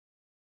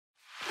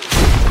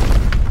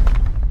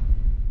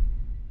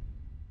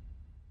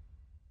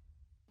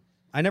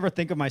I never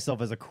think of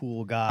myself as a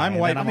cool guy. I'm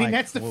white. I mean, like,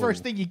 that's the whoa.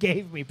 first thing you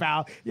gave me,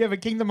 pal. You have a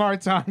Kingdom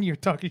Hearts on, you're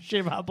talking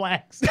shit about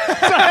blacks. So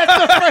that's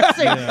the first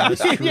thing. Yeah,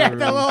 that's You have true.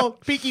 the little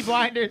Peaky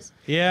Blinders.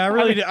 Yeah,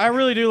 I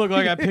really do look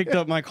like I picked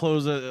up my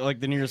clothes at like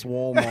the nearest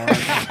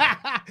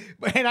Walmart.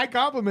 And I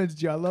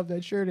complimented you. I love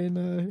that shirt.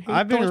 And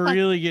I've been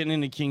really getting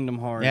into Kingdom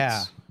Hearts.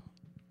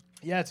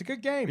 Yeah, it's a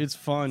good game. It's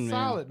fun, man.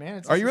 Solid, man.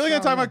 It's Are you really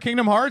going gonna talk about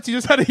Kingdom Hearts? You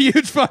just had a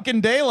huge fucking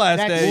day last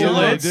That's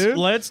day. true.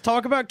 Let's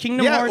talk about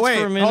Kingdom Hearts wait,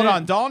 for a minute. hold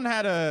on. Dalton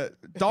had a.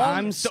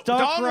 I'm stuck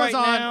Dalton right was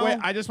on. now. Wait,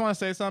 I just want to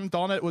say something.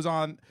 Dalton was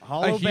on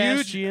Hollow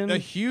Bastion. a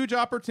huge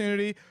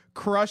opportunity.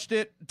 Crushed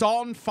it.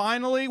 Dalton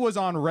finally was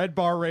on Red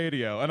Bar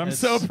Radio, and I'm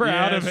so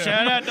proud of him.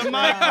 Shout out to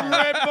Mike from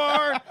Red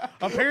Bar.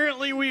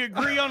 Apparently, we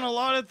agree on a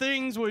lot of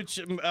things, which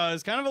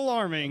is kind of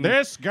alarming.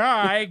 This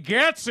guy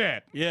gets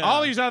it. Yeah.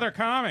 All these other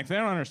comics, they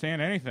don't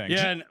understand anything.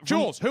 Yeah, and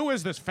Jules, who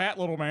is this fat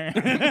little man?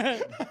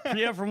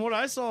 Yeah, from what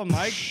I saw,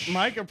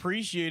 Mike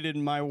appreciated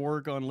my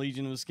work on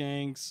Legion of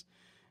Skanks,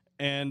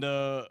 and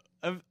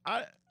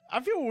I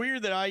feel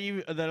weird that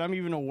I'm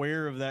even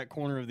aware of that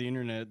corner of the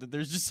internet. That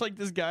there's just like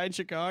this guy in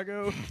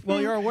Chicago.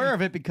 Well, you're aware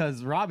of it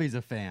because Robbie's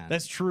a fan.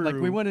 That's true. Like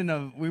we wouldn't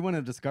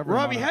have discovered.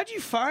 Robbie, how'd you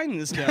find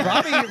this guy?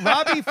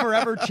 Robbie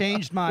forever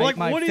changed my Like,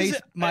 my what is face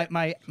it?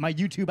 my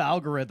YouTube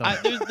algorithm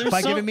there's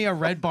by some- giving me a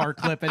Red Bar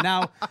clip, and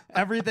now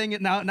everything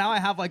now I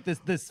have like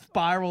this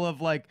spiral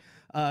of like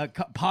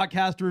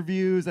podcast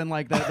reviews and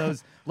like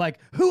those like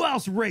who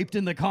else raped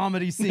in the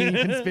comedy scene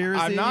conspiracy.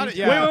 I'm not.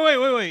 Yeah.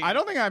 Wait. I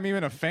don't think I'm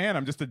even a fan.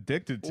 I'm just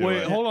addicted to it.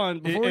 Wait, hold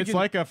on. It's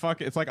like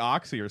it's like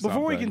Oxy or something.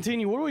 Before we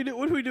continue, what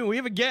do we do? We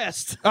have a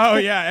guest. Oh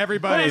yeah,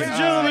 everybody. Ladies and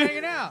gentlemen,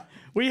 hanging out.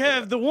 we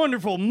have the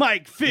wonderful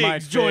Mike Figs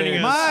Mike joining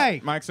Figs.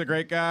 us. Mike's a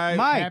great guy.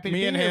 Mike. Happy to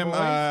me be and here, him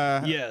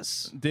boys.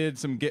 Yes. did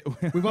some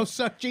We both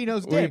sucked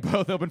Gino's we dick.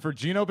 both opened for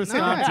Gino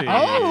Bisconti.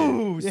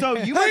 Oh, so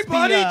you Hey must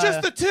buddy, be,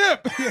 just the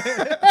tip.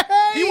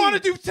 You want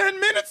to do 10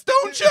 minutes,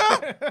 don't you?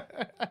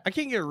 I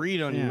can't get a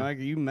read on you, Yeah. Mike.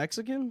 Are you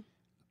Mexican?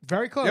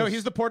 Very close. Yo,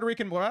 he's the Puerto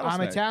Rican rattlesnake.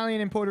 I'm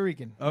Italian and Puerto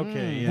Rican.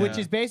 Okay, Which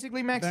is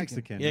basically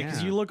Mexican. Yeah,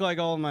 because you look like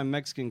all of my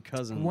Mexican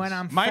cousins. When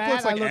I'm Mike fat,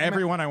 looks like I look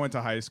everyone I went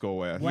to high school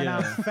with. When Yeah.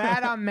 I'm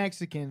fat, I'm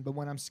Mexican, but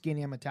when I'm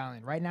skinny, I'm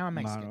Italian. Right now, I'm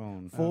Mexican.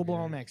 own. Full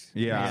blown Mexican.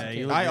 Yeah, Yeah,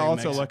 you look I very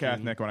also look Mexican.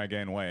 ethnic when I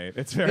gain weight.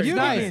 It's very You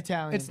funny. look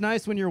Italian. It's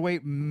nice when your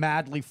weight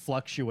madly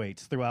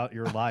fluctuates throughout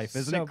your life,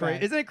 isn't So it crazy?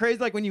 bad. Isn't it crazy?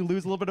 Like when you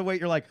lose a little bit of weight,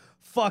 you're like,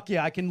 "Fuck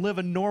yeah, I can live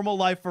a normal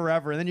life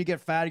forever," and then you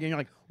get fat again. You're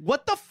like,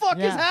 "What the fuck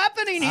is Yeah.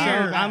 happening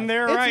here?" I'm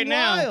there It's right wild.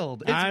 now.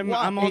 It's I'm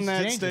wild. on It's that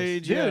dangerous.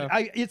 stage. Dude, Yeah.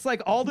 it's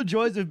like all the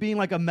joys of being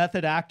like a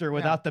method actor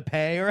without the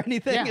pay or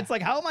anything. Yeah. It's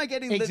like, how am I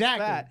getting Exactly.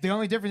 this fat? The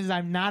only difference is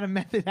I'm not a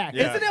method actor.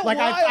 Yeah. Isn't it like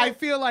wild? I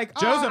feel like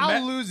Joe's a I'll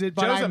meth- lose it,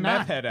 but Joe's a I'm meth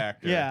not. head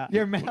actor. Yeah.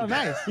 You're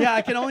nice. Yeah,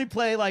 I can only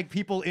play like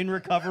people in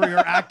recovery or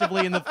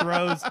actively in the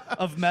throes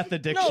of meth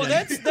addiction. No,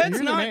 that's You're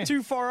the not man.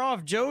 too far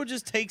off. Joe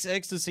just takes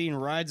ecstasy and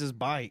rides his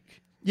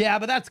bike. yeah,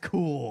 but that's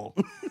cool.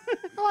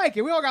 I like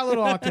it. We all got a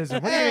little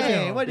autism. What are you Hey,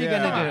 gonna do? what are you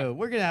Yeah. gonna do?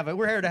 We're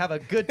here to have a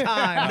good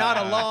time, not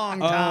a long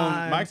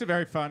time. Mike's a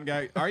very fun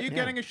guy. Are you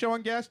getting a show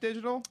on Gas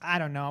Digital? I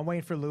don't know. I'm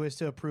waiting for Lewis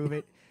to approve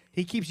it.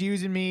 He keeps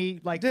using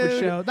me like for Dude.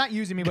 show. Not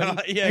using me, but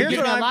God, he yeah, gives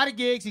here's me what a lot of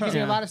gigs. He gives me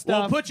a lot of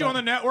stuff. We'll put you on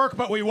the network,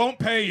 but we won't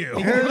pay you.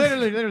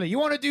 Literally. You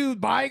want to do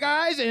Buy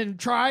Guys and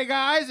Try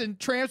Guys and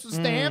Tramps with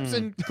Stamps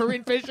and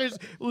Corinne Fisher's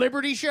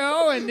Liberty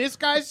Show and this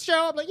guy's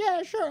show? I'm like,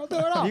 yeah, sure, I'll do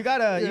it all. You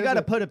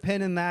gotta put a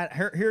pin in that.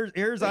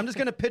 Here's I'm just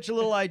gonna pitch a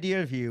little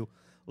idea of you.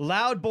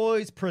 Loud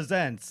Boys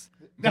presents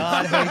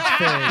God Hates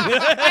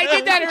Figs. I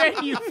did that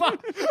already. You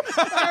fuck.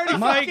 I already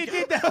Mike, fucking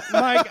did that.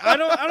 Mike, I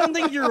don't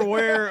think you're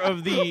aware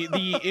of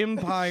the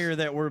empire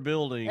that we're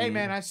building. Hey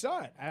man, I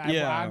saw it.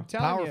 Yeah. I'm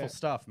telling Powerful you.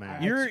 stuff,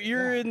 man.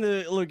 You're in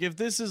the look. If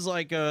this is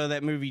like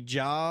that movie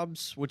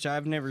Jobs, which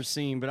I've never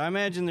seen, but I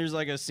imagine there's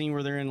like a scene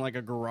where they're in like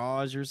a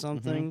garage or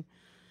something.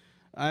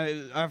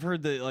 I've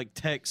heard that like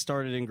tech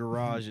started in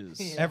garages.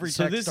 Every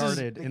So tech this is-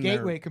 started The in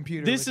gateway their,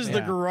 computer. This was is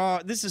there. the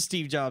garage. This is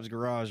Steve Jobs'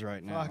 garage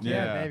right now. Fuck yeah,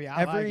 Yeah. baby.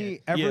 I like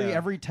it.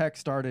 every tech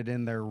started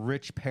in their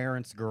rich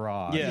parents'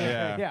 garage.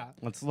 Yeah. Yeah.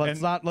 Let's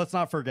And- not And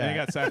you forget.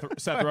 got Seth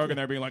Rogen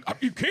there being like, "Oh,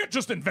 you can't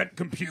just invent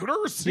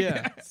computers."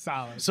 Yeah.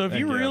 Solid. So if Thank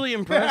you you. really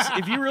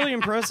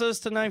impress us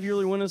tonight, if you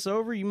really win us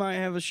over, you might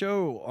have a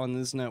show on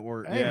this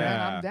network. Hey man,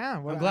 Yeah. I'm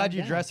down. I'm glad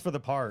you dressed for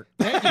the part.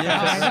 Thank you.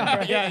 I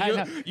know. Yeah,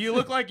 I know. You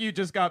look like you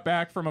just got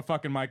back from a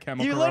fucking My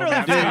Chemical You literally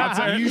Romance do.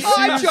 concert. You Oh,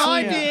 I seriously-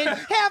 joined in.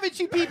 Haven't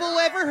you people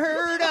ever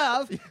heard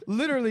of?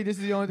 Literally, this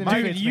is the only thing. that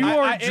Dude, fits you me.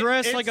 are it-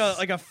 dressed like it's-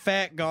 a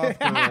fat golf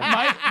girl.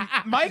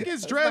 Mike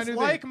is dressed new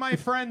like thing. my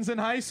friends in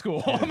high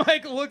school.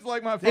 Mike looks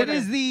like my fucking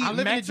is the- I'm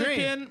living the dream.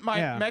 Mexican, my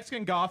Yeah.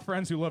 Mexican goth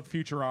friends who love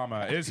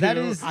Futurama. That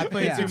who, is- I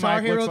played Yeah. Guitar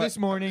Mike Hero looks like- this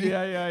morning.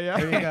 Yeah.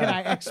 There you go. And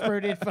I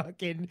experted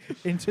fucking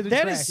into the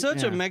That track. is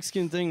such a Yeah.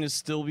 Mexican thing to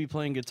still be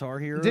playing Guitar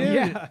Hero. Dude.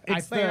 Yeah, I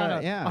It's played the- on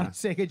a yeah.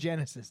 Sega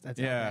Genesis. That's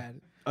Yeah. how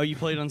bad. Oh, you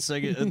played on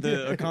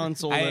Sega, a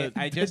console I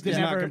that just is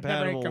not Never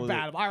compatible. with it.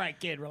 compatible. All right,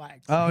 kid, relax.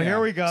 Oh, here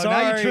we go. Now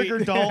Sorry. you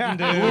triggered Dalton,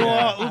 dude.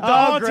 Well,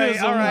 Oh, great.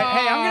 autism. All right.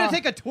 Hey, I'm gonna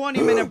take a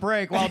 20-minute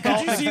break while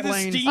Dalton you see the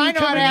explains. steam I know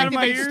how to coming into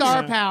my activate ears?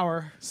 star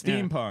power.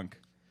 steampunk.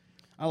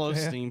 I love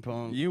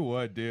steampunk. You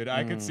would, dude.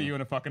 I could see you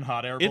in a fucking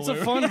hot air balloon. It's a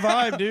fun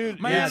vibe,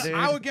 dude. Man, Yeah, dude.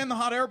 I would get in the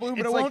hot air balloon,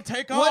 but It's it like, won't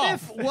take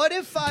off. What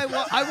if I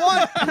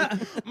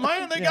want?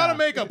 Man, they gotta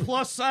make a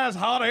plus-size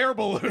hot air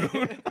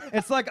balloon.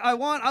 It's like I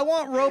want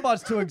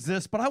robots to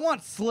exist, but I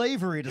want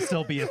slavery to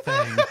still be a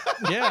thing.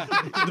 Yeah,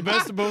 the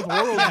best of both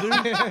worlds,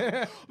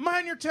 dude.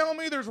 Man, you're telling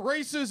me there's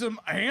racism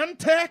and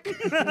tech?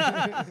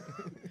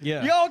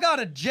 Yeah. Y'all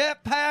got a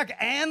jetpack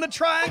and the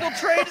triangle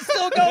trade is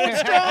still going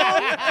strong.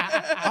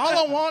 All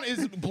I want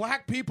is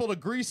black people to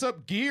grease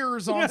up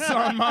gears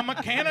on my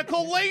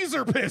mechanical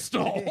laser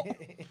pistol.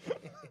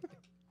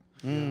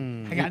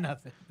 I got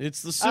nothing.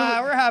 It's the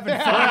We're having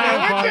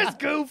fun. We're just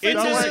goofing. It's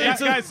Don't just- worry,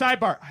 it's a- guys,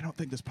 sidebar. I don't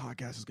think this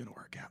podcast is gonna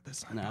work out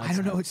this time. No, I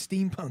don't know what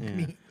steampunk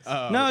means.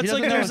 No, it's He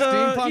like doesn't know there's what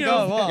steampunk you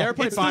know, is. Well, You ever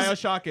played it's this-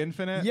 Bioshock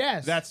Infinite?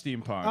 Yes. That's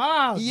steampunk.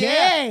 Oh,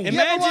 Yeah. yay.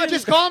 Imagine-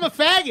 Just call him a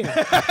faggot.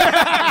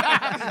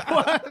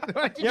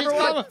 Why'd you You just ever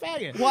call him a watch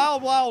faggot?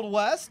 Wild Wild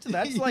West?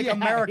 That's like Yeah,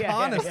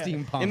 Americana yeah.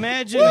 steampunk.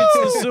 Imagine it's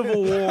the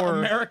Civil War.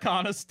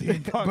 Americana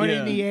steampunk. But Yeah.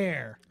 in the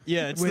air.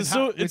 Yeah, it's With,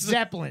 the with it's the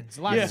Zeppelins.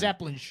 A lot Yeah. of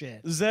Zeppelin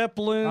shit.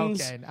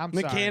 Zeppelins, Okay, I'm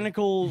sorry.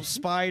 mechanical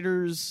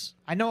spiders,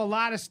 I know a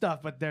lot of stuff,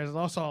 but there's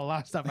also a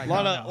lot of stuff I a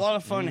don't lot know.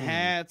 of fun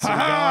hats and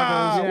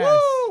Ah, goggles.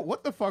 Yes. woo!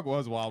 What the fuck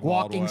was Wild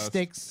Walking West?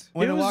 sticks.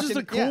 It was just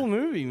a cool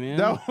movie, man.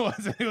 That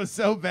was it was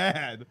so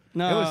bad.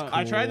 No, it was. cool.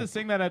 I tried to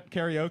sing that at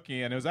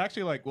karaoke, and it was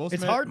actually like Will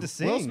Smith. It's hard to Will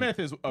sing. Smith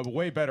is a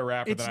way better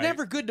rapper It's than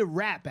never good to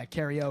rap at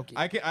karaoke.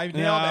 I nailed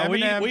No,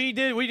 Eminem. we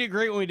did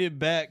great when we did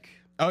Beck.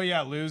 Oh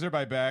yeah, Loser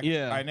by Beck.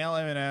 Yeah. I nailed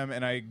Eminem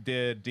and I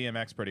did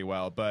DMX pretty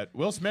well, but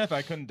Will Smith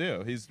I couldn't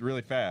do. He's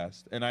really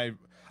fast, and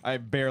I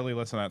barely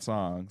listen to that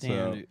song. Damn,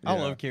 so dude. I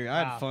yeah. love karaoke.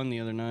 I Wow. had fun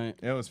the other night.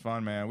 It was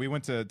fun, man. We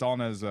went to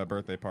Dalna's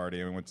birthday party,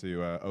 and we went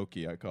to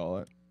Oki, I call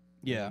it.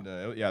 Yeah,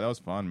 And, yeah, that was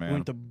fun, man.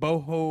 went to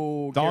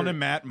boho. Dawn and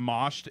Matt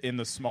moshed in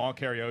the small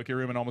karaoke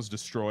room and almost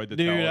destroyed the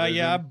Dude,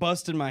 television. I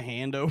busted my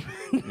hand open.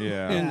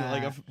 Yeah. and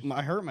like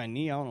I hurt my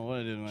knee. I don't know what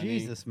I did to my knee.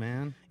 Jesus,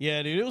 man.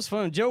 Yeah, dude, it was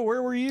fun. Joe,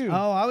 where were you?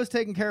 Oh, I was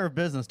taking care of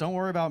business. Don't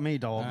worry about me,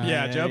 Dalton.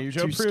 Yeah, Yeah, Joe you're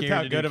Joe too proved scared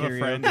how to good do of a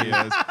friend he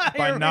is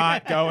by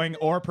not going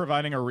or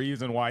providing a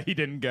reason why he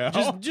didn't go.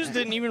 just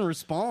didn't even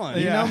respond.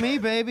 You Yeah. know me,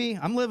 baby.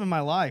 I'm living my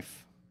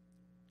life.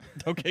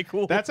 Okay,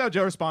 cool. That's how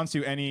Joe responds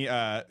to any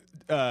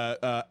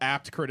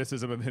apt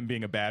criticism of him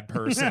being a bad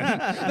person.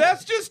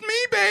 That's just me,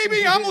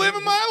 baby. I'm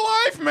living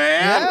my life,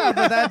 man. Yeah,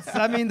 but that's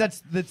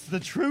the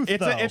truth.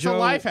 It's though. a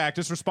life hack.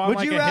 Just respond Would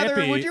like you a rather?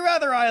 hippie. Would you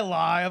rather I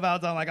lie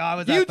about something like I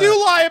was? You at do the,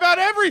 lie about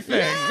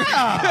everything.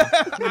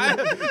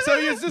 So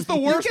it's just the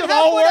worst of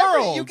all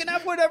worlds. You can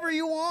have whatever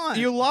you want.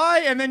 You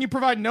lie and then you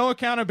provide no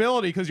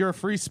accountability because you're a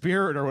free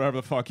spirit or whatever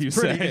the fuck you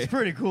say. It's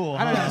pretty cool.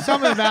 I don't know. huh?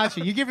 Something about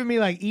you. You're giving me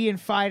like Ian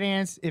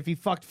Finance if he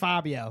fucked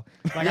Fabio.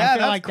 Like Yeah, I feel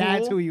that's like that's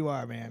cool. who you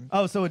are, man.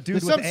 Oh, so a dude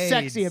There's with something AIDS.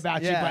 sexy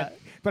about Yeah. you,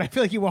 but I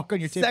feel like you walk on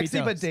your tippy Sexy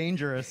toes. but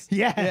dangerous.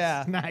 Yes,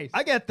 Yeah. nice.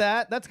 I get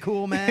that. That's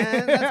cool,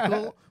 man. That's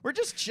cool. We're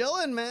just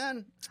chilling,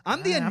 man.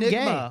 I'm the I'm enigma.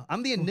 gay.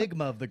 I'm the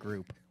enigma of the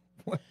group.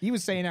 He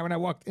was saying that when I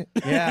walked in.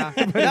 Yeah.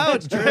 No,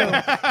 it's true.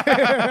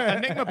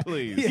 Enigma,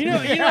 please. You know,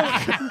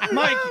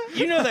 Mike.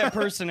 You know that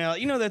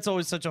personality. You know that's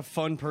always such a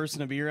fun person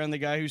to be around. The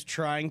guy who's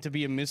trying to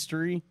be a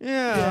mystery.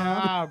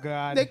 Yeah. Oh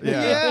God.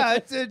 Yeah,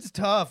 it's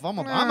tough. I'm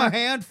a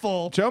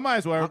handful. Joe might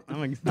as well.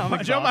 I'm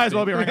Joe might as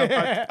well be wearing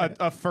exhausted.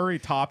 a furry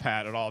top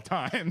hat at all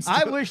times.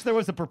 I wish there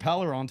was a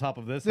propeller on top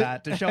of this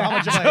hat to show how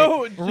much of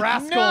Joe- a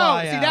rascal No,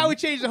 I see am. that would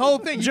change the whole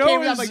thing. You Joe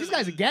came in, I'm is- like, this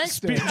guy's a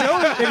gangster. if you'd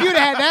have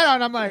had that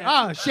on, I'm like,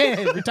 oh shit,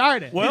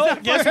 retarded. Well,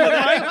 guess what,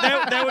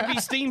 Mike? That would be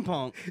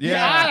steampunk.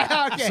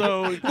 yeah. Okay.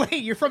 So-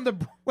 wait, you're from the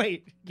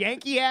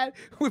Yankee hat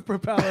with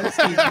propellers.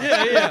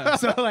 Yeah, yeah.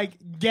 So like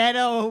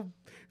ghetto,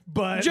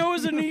 but Joe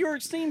is a New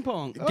York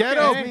steampunk.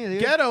 Ghetto, Okay. Me, dude.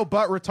 ghetto,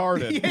 but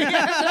retarded.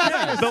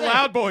 The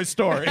Loud Boy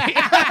story.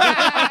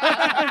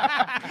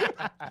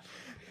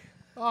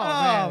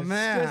 Oh,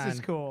 man. this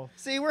is cool.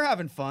 See, we're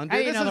having fun. Dude. I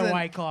ate This another isn't-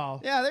 White Claw.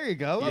 Yeah, there you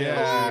go. Yeah.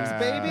 Relax, I'm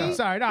baby.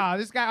 sorry, no,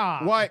 this guy.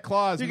 Oh. White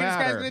claws You think this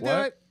guy's matter. gonna do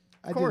What? it?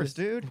 Of course,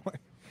 dude.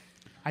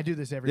 I do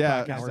this every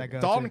Yeah, podcast I go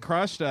Dalton to.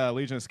 crushed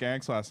Legion of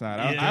Skanks last night.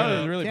 I Yeah.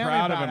 was really Tell me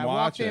proud of about him it. I walked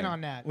watching. in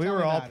on that. We Tell were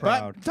me all about it.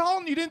 proud. But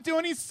Dalton, you didn't do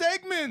any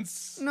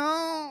segments.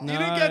 No. You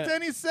didn't get to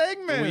any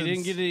segments. We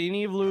didn't get to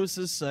any of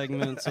Lewis's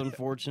segments,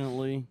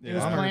 unfortunately. It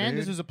was Yeah. planned.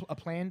 dude. This was a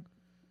planned,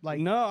 like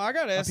No, I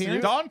got asked to do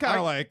it. Dawn kind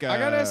of like. I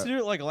got asked to do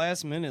it like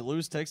last minute.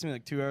 Lewis texted me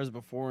like 2 hours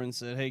before and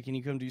said, "Hey, can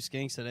you come do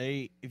Skanks at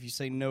 8? If you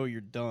say no, you're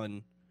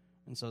done."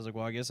 And so I was like,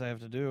 "Well, I guess I have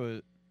to do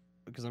it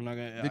because I'm not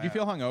gonna." Did you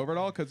feel hungover at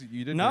all? Because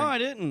you didn't. No, drink- I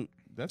didn't.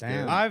 That's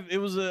Damn. good. It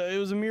was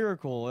a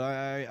miracle.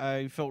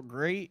 I felt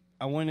great.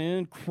 I went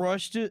in,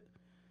 crushed it,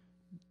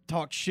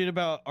 talked shit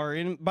about our.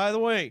 By the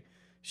way,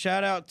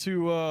 shout out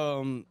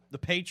to the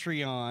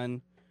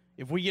Patreon.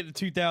 if we get to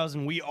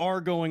 2,000, we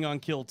are going on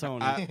Kill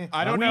Tony.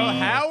 I don't know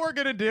how we're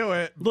gonna do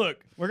it.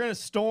 Look, We're gonna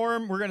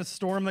storm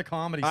the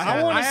comedy. I set.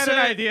 had, wanna I had an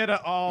say- idea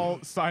to all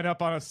sign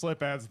up on a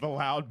slip as the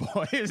Loud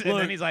Boys, and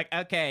Look. then he's like,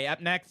 "Okay, up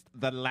next,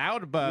 the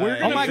Loud Boys." We're Oh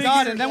gonna my figure-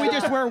 god! And then we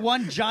just wear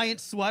one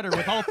giant sweater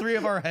with all three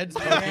of our heads.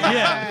 poking.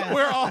 yeah.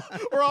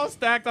 we're all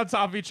stacked on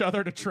top of each other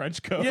in a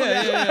trench coat.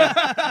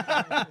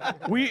 Yeah.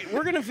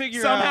 We're gonna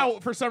figure Somehow,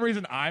 out. for some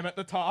reason, I'm at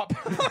the top.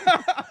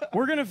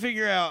 We're gonna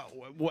figure out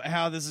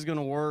how this is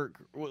gonna work.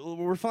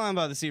 We're flying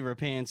by the seat of our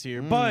pants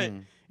here, but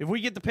if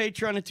we get the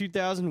Patreon at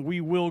 2,000,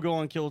 we will go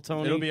on Kill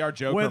Tony. It'll be our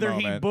Joker whether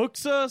he moment.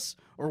 books us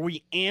or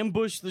we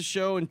ambush the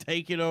show and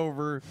take it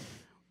over,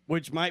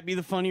 which might be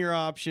the funnier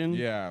option.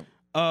 Yeah.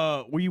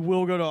 We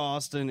will go to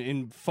Austin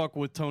and fuck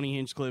with Tony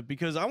Hinchcliffe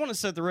because I want to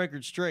set the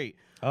record straight.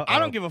 I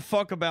don't give a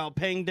fuck about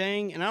Peng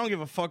Dang, and I don't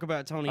give a fuck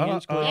about Tony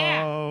Hinchcliffe.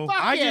 Yeah.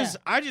 Fuck I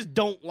yeah. just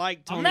don't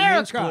like Tony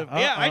America. Hinchcliffe.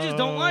 Yeah, I just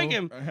don't like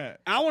him.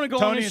 I want to go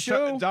on his Tony's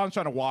show. Don's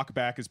trying to walk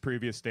back his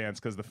previous stance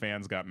because the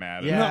fans got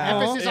mad. Yeah. At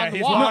him. Emphasis Yeah, on the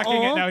he's walk.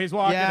 walking it. No, he's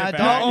walking Yeah, it back.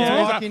 Dalton's He's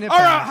like, walking it all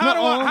right,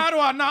 back. how do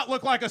I not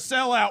look like a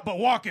sellout but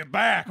walk it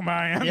back,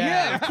 man?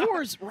 Yeah, of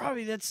course,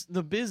 Robbie. That's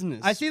the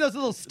business. I see those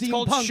little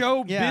steampunk. called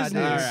show yeah,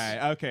 business. All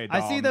dude. right, okay. I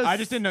Dom. see those- I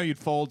just didn't know you'd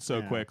fold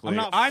so quickly. I'm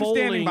not standing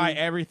folding. by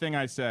everything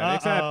I said,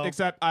 Uh-oh.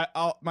 except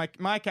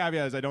my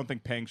caveat is I don't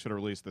think Peng should have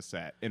released the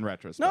set in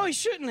retrospect. No, he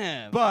shouldn't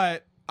have.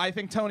 But I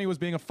think Tony was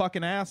being a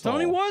fucking asshole.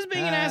 Tony was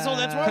being an asshole.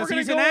 That's why we're 'Cause going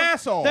he's to an go.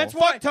 asshole. That's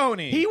Fuck why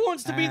Tony. He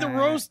wants to be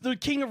the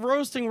king of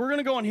roasting. We're going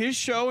to go on his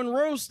show and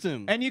roast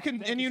him. And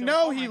you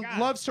know he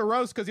loves to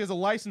roast because he has a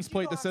license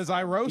plate that says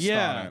I roast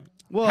Yeah. on it.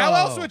 Whoa. How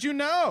else would you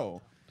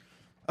know?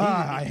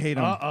 I hate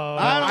him. Uh-oh.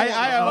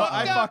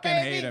 I Go, fucking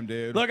baby. hate him,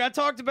 dude. Look, I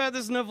talked about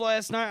this enough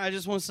last night. I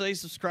just want to say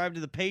subscribe to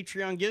the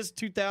Patreon. Get us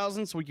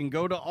 2,000 so we can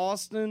go to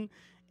Austin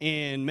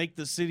and make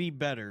the city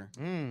better.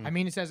 I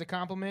mean this as a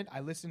compliment. I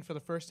listened for the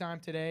first time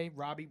today.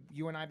 Robbie,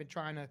 you and I have been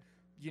trying to,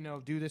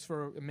 do this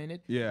for a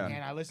minute. Yeah.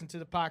 And I listened to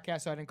the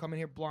podcast, so I didn't come in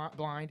here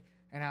blind.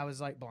 And I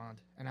was like, blonde.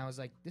 And I was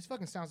like, this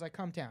fucking sounds like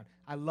Cumtown.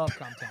 I love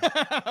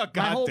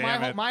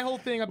Cumtown. my whole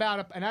thing about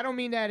it, and I don't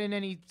mean that in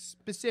any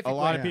specific way. A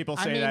lot of people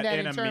I say mean that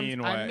in a terms,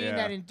 mean I way, mean yeah.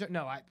 that in in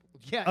a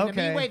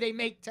Okay. mean way. They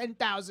make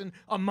 10,000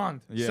 a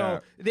month, Yeah.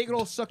 so they could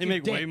all suck They your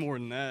make dick. way more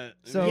than that.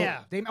 So- Yeah,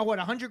 they what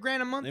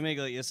 $100,000 a month? They make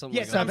like something.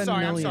 Yes, like I'm that. 7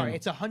 sorry. million.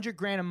 It's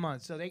 $100,000 a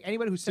month. So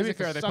anybody who To says be it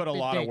can fair, they suck put a their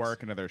lot of dicks.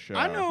 work into their show.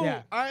 I know.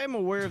 Yeah. I am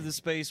aware of the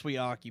space we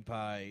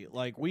occupy.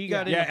 Like we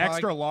got Yeah, into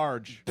extra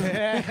large.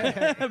 Hey,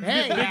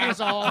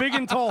 asshole. big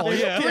and tall.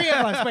 Yeah. 3 of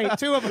us. Wait,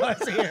 2 of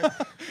us here.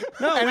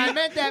 No, And we- I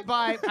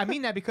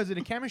mean that because of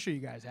the chemistry you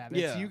guys have. It's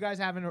Yeah. you guys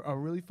having a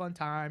really fun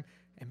time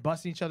and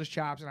busting each other's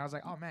chops. And I was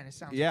like, oh man, it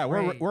sounds Yeah,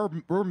 great.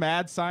 we're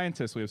mad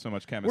scientists. We have so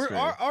much chemistry.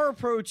 Our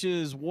approach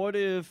is what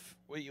if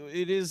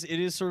it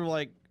is sort of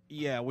like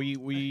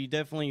we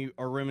definitely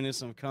are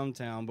reminiscent of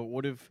Cumtown, but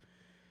what if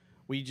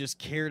we just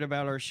cared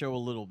about our show a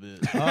little bit?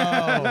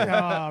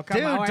 Oh, come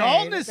Dude, on.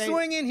 Dalton Hey, is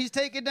swinging. He's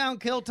taking down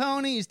Kill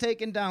Tony. He's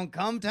taking down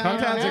Cumtown.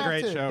 Cumtown's They a have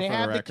great to. show They for the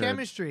have the record.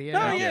 chemistry. You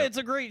No, know? yeah, it's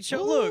a great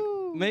show. Ooh.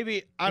 Look,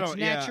 maybe I It's don't.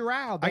 natural,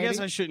 I baby. guess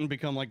I shouldn't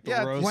become like the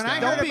Yeah, roast. when I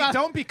guy. heard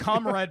don't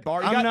become Red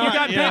Bar. I'm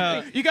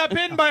not, You got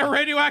bitten by a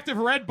radioactive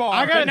Red Bar.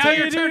 I gotta and now tell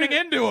you're you, turning dude,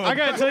 into him. I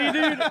gotta tell you,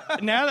 dude.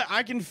 Now that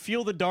I can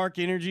feel the dark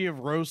energy of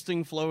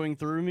roasting flowing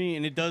through me,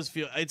 and it does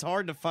feel it's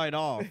hard to fight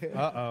off.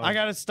 Uh-oh. I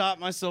gotta stop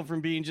myself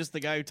from being just the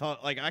guy who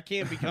taught. Like I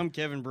can't become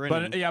Kevin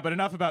Brennan. But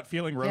enough about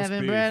feeling roast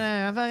Kevin beef.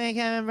 Brennan, I'm fucking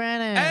Kevin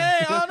Brennan.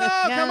 Hey, oh no,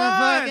 I'm come a on.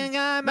 fucking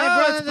guy. My No,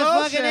 brother's it's a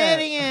fucking bullshit.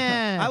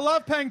 idiot. I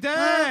love Peng I don't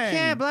care.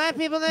 Dang. Black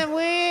people, they're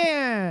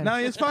weird. No,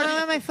 it's I don't fucking.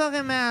 have my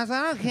fucking mouth.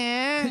 I don't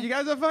care. You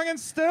guys are fucking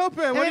stupid. What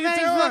are you Everybody's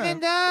doing? fucking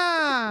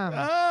dumb.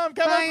 Oh, I'm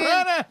Kevin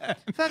Fucking- Brennan.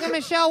 Fucking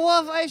Michelle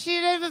Wolf. She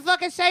didn't even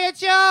fucking say a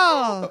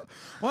joke.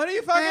 What are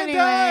you fucking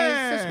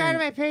Anyways, subscribe to doing?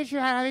 my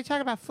Patreon. I'll be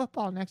talking about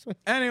football next week.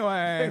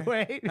 Anyway.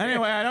 Wait.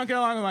 Anyway, I don't get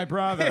along with my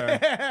brother.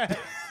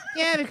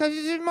 Yeah, because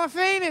you're more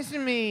famous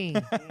than me.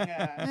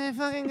 That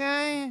fucking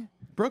guy.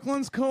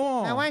 Brooklyn's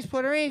cool. My wife's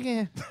Puerto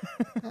Rican.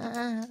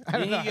 I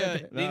don't know.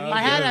 No,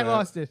 I had, I good.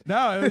 lost it.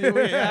 No, we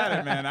had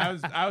it, man.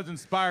 I was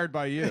inspired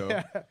by you.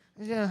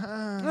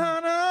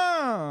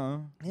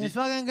 No. This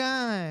fucking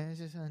guy. It's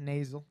just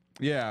nasal.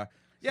 Yeah.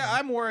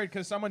 I'm worried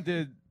because someone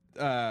did.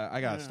 I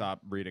gotta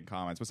stop reading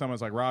comments, but someone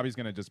was like, "Robbie's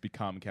gonna just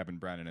become Kevin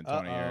Brennan in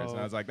 20 years," and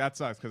I was like, "That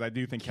sucks," because I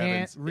do think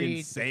Can't Kevin's read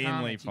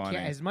insanely comments. You funny.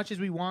 can't- as much as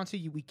we want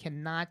to, we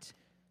cannot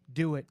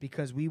do it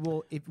because we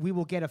will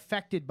get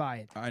affected by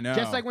it. I know.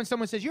 Just like when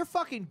someone says you're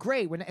fucking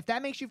great, if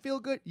that makes you feel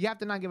good, you have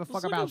to not give a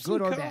fuck about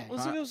good or bad.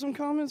 Let's look up some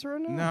comments right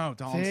now. No,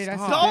 Dalton, See,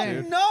 that's stop, the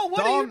thing. dude. No,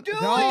 what are you doing?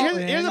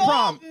 Dalton, Here's the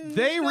problem.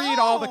 They read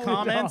all the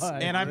comments,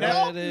 God. and I've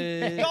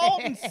never.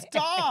 Dalton,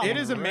 stop. It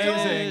is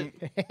amazing.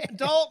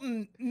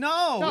 Dalton,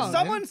 no. Dalton.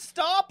 Someone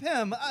stop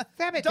him.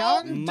 Damn it,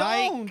 Dalton,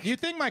 Mike. don't. Do you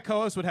think my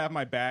co-host would have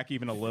my back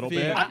even a little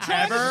bit? I'm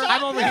trying to Ever? stop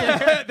I'm over him.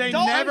 here. They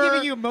Dalton, never. I'm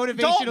giving you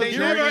motivational. They Here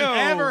never we go.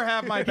 ever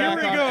have my Here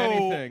back we on go.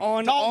 anything.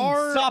 On Dalton,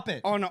 our stop it.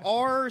 on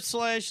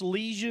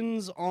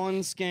r/lesions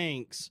on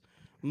skanks.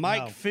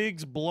 Mike No.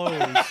 Figs blows.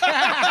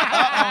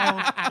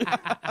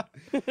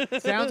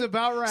 Sounds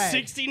about right.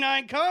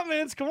 69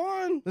 comments. Come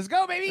on. Let's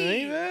go, baby.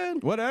 Amen.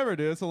 Whatever,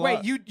 dude. It's a Wait,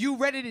 lot. you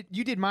read it?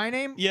 You did my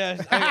name? Yeah,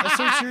 I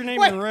searched your name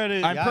Wait. in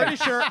Reddit. I'm pretty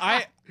sure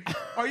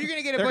Are you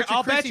gonna get a bunch I'll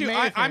of bet Chrissy you. May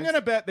I'm fans?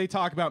 gonna bet they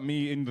talk about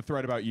me in the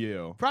thread about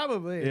you.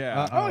 Probably.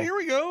 Yeah. Oh, here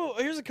we go.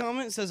 Here's a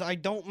comment that says, I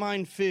don't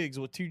mind figs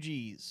with 2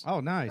 G's. Oh,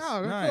 nice.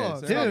 Oh, Nice.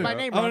 cool. There It's you my go.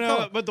 name. Oh, wrong. no,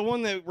 Cool. but the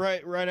one that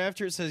right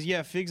after it says,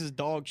 yeah, figs is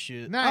dog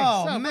shit. Nice.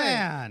 Oh, great.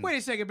 man. Wait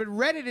a second, but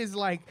Reddit is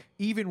like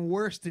even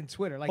worse than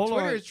Twitter. Like Hold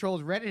Twitter on. is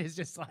trolls. Reddit is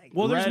just like.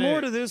 Well, there's Reddit.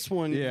 more to this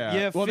one.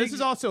 Yeah. Well, figs, this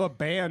is also a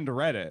banned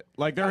Reddit.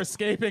 Like they're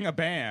escaping a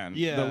ban.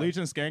 Yeah. The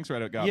Legion Skanks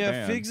Reddit got yeah,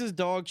 banned. figs is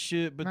dog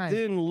shit, but Nice.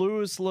 then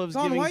Lewis loves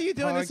Don, giving why are you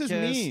doing this? This is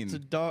podcasts mean.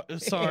 to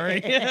Sorry.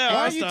 Yeah, Why I'll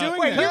are you stop. doing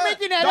Wait, that? you're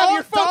making that Don't- up.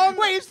 Your phone. don't-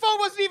 Wait, his phone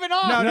wasn't even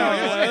on. No, No, it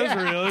yeah, that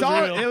was real. That was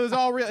Dalton, real. it was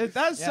all real.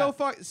 That's so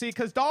fuck. See,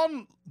 because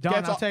Dalton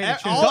gets I'll tell you the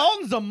truth.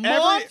 Dalton's a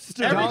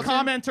monster. Every Dalton.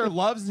 commenter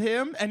loves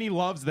him, and he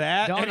loves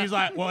that. Dalton. And he's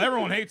like, well,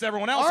 everyone hates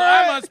everyone else, All so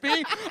right. I must be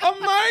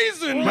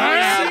amazing,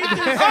 man.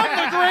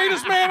 I'm the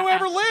greatest man who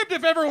ever lived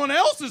if everyone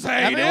else is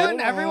hated.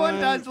 Everyone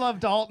does love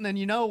Dalton, and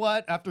you know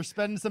what? After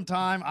spending some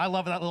time, I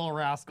love that little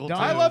rascal.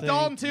 Dalton. I too. love Thank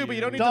Dalton, too, but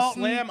you don't need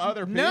Dalton- to slam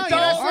other people. No, you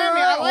don't slam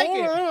me. I like Hold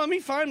it. on, let me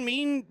find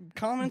mean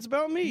comments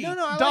about me. No,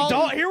 I like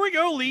Dalton, it. here we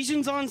go.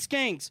 Legions on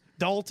Skanks.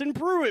 Dalton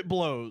Pruitt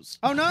blows.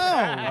 Oh no!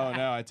 Oh,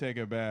 no, I take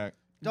it back.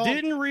 Dalton-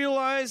 Didn't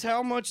realize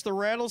how much the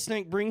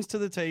rattlesnake brings to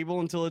the table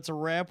until it's a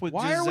wrap with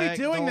Why are we Zach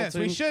doing this?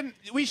 We Dalton.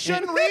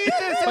 shouldn't read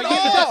this But at it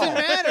all. doesn't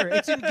matter.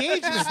 It's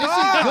engagement.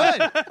 Stop.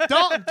 This is good.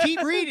 Dalton,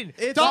 keep reading.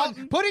 It's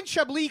Dalton, all- put in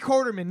Chablis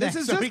Quarterman. This next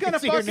is so just we can gonna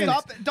see your fucking news.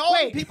 Stop it. Dalton,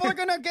 Wait. people are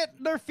gonna get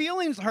their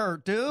feelings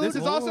hurt, dude. This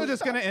is also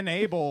just going to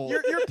enable.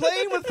 You're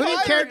playing with Put in,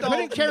 fire, put in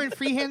Dalton. Karen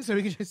Freehand so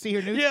we can just see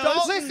her news. Yeah, Don't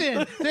Dalton.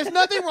 listen. There's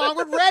nothing wrong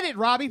with Reddit,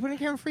 Robbie. Put in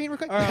Karen Freehand.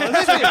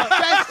 Listen,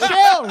 guys,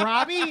 chill,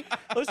 Robbie.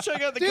 Let's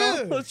check out the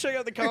Dude. let's check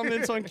out the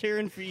comments on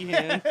Karen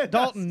Feehan.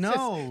 Dalton,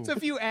 no. It's a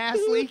few ass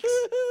leaks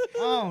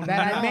Oh,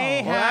 that I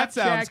may Well, have that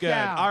sounds checked good.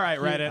 out. All right,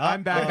 Reddit.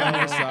 I'm back on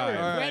your side.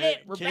 All right.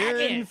 Reddit, we're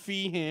Karen back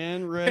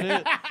Feehan,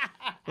 Reddit.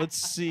 Let's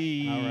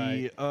see. All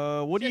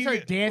right. What do She you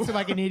started dancing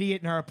like an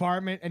idiot in her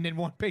apartment, and then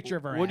one picture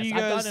of her what ass. do you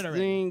I've guys done it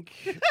already.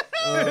 think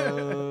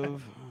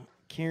of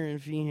Karen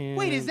Feehan?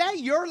 Wait, is that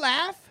your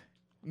laugh?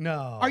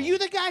 No. Are you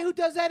the guy who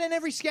does that in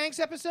every Skanks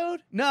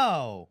episode?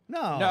 No.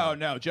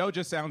 No. Joe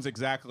just sounds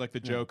exactly like the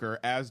Joker,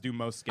 as do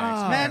most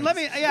Skanks. Man, let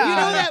me. Yeah. You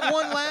know that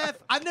one laugh?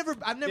 I've never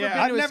Yeah, been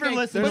I've to a never Skank,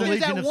 listened but to there's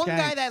Legion that of one guy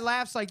Skanks. that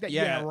laughs like that.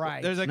 Yeah,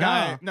 right. There's a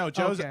guy. No. No,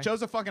 Joe's Okay.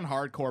 a fucking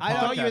hardcore. I podcast.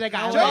 thought you were that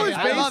guy. Joe is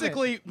I love it.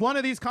 basically one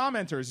of these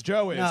commenters.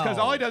 Joe is because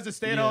No. all he does is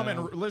stay at home Yeah.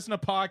 and listen to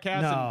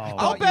podcasts. No. And I I'll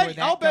thought you were bet.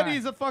 that I'll bet guy.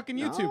 he's a fucking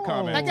YouTube No.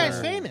 commenter. That guy's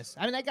Or- famous.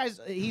 I mean,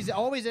 he's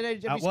always at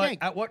every Skank.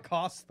 At what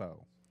cost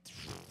though?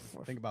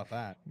 Think about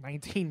that.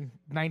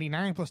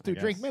 19.99 plus 2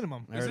 guess. drink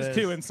minimum. There This it is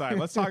too inside.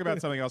 Let's talk about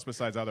something else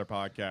besides other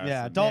podcasts.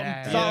 Yeah, Dalton.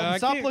 Yeah. Stop, Yeah, I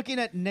stop can't- looking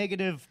at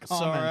negative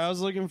comments. Sorry, I was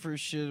looking for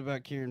shit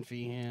about Karen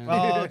Feehan.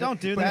 Oh,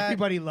 don't do But that.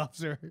 everybody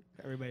loves her.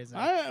 Everybody's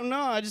like, I don't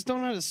know. I just don't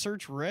know how to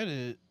search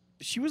Reddit.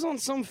 She was on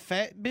some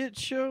fat bitch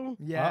show.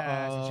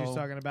 yeah, so she was Uh-oh.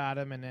 talking about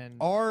him, and then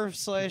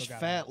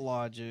R/fat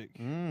logic.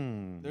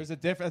 Mm. There's a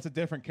that's a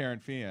different Karen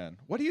Fian.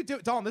 What do you do,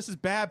 Dalton? This is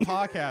bad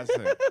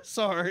podcasting.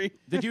 Sorry.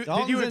 Did you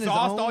Dalton's in his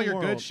exhaust all own your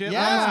good world. shit?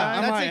 Yeah, last time?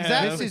 I that's might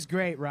exactly. have. this is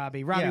great,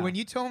 Robbie. Robbie, Yeah. when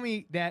you told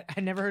me that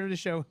I never heard of the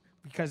show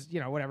because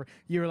whatever,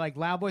 you were like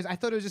Loud Boys. I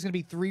thought it was just gonna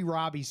be 3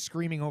 Robbies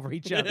screaming over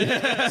each other.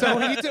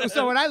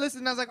 so when I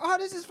listened, I was like, oh,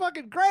 this is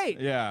fucking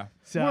great. Yeah.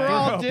 So, We're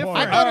all different.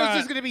 I thought it was Alright.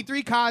 just gonna be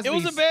 3 Cosbys. It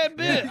was a bad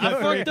bit. Yeah.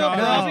 I fucked up,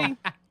 No. Robbie.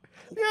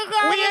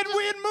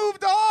 We had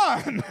moved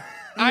on.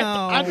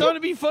 I thought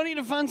it'd be funny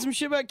to find some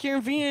shit about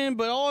Karen Feehan,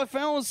 but all I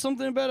found was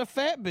something about a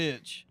fat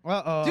bitch.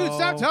 Uh-oh. Dude,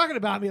 stop talking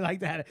about me like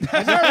that.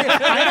 I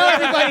know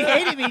everybody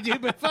hated me,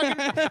 dude, but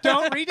fucking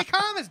don't read the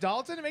comments,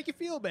 Dalton, to make you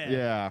feel bad.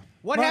 Yeah.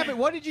 What happened?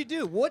 What did you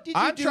do? What did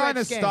you I'm do? trying to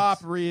at Skanks? stop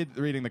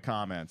reading the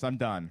comments. I'm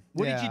done.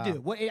 What Yeah. did you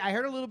do? What I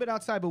heard a little bit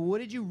outside, but what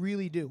did you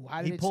really do?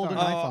 How did He it pulled start?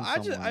 an knife on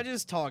I someone.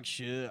 just talk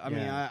shit. I mean,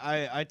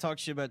 Yeah. I talk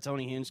shit about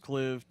Tony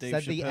Hinchcliffe, Dave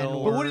Said the Chappelle.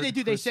 N-word. But what did they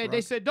do? They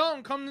Chris said,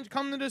 Rock. don't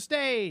come to the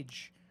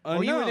stage.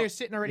 Or you were no. there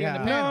sitting already on the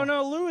Yeah. panel.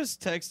 No, Lewis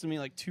texted me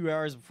like 2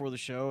 hours before the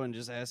show and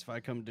just asked if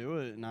I come do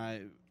it,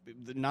 and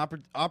the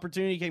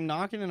opportunity came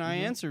knocking, and I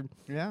answered.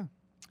 Yeah.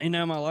 And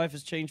now my life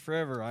has changed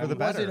forever. the I'm- Was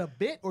better. it a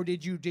bit, or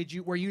did you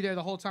were you there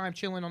the whole time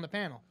chilling on the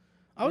panel?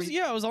 I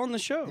was on the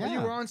show. Or you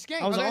were on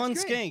Skank? I was Oh, that's on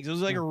great. Skanks. It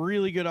was like a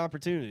really good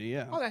opportunity.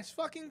 Yeah, Oh, that's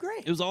fucking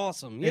great. it was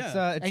awesome.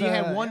 Yeah. It's, And you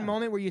had one yeah.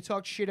 moment where you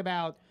talked shit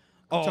about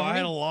I Tony?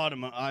 had a lot of.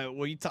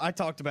 I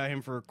talked about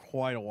him for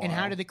quite a while. and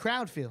how did the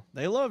crowd feel?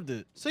 they loved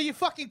it? So you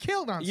fucking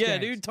killed on Yeah,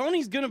 Skanks. dude.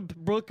 Tony's gonna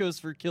book us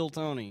for Kill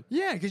Tony.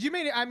 Yeah, because you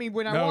made it. I mean,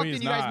 when I No, walked he's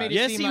in, you guys not. made it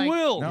Yes, seem he like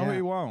will. No, Yeah.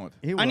 he won't.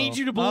 He I need will.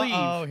 you to believe.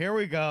 Oh, here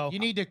we go. you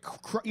need to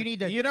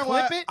You know clip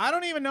what? it. I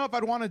don't even know if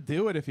I'd want to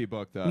do it if he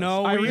booked us.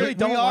 No, I we- really we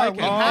don't are. like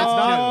We it. have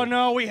Oh to.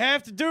 no, we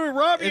have to do it.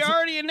 Robbie It's-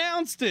 already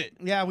announced it.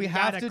 Yeah, we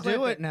have gotta to clip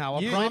do it. it now.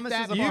 A You- promise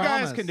that- is a You promise.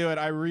 guys can do it.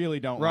 I really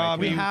don't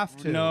Robbie, like We it. have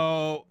to.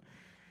 No.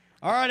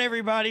 All right,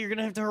 everybody, you're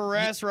gonna have to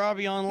harass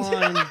Robbie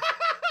online.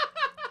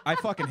 I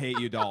fucking hate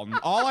you, Dalton.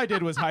 All I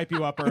did was hype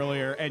you up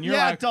earlier, and you're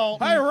Yeah, like,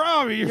 Dalton. "Hey,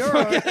 Robbie, you're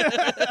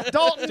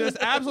Dalton. just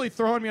absolutely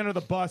throwing me under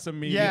the bus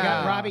immediately."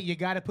 Yeah. Robbie, you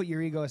got to put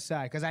your ego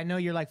aside because I know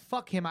you're like,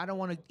 fuck him. I don't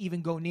want to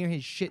even go near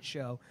his shit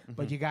show,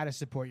 but you got to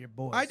support your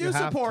boy. I do You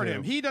have support to.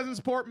 him. He doesn't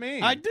support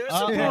me. I do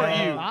support you.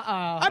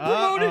 I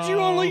promoted you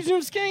on Legion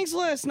of Skanks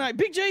last night.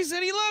 Big J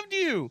said he loved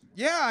you.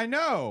 Yeah, I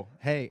know.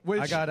 Hey,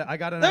 Which- I got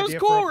an That was idea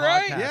cool, for a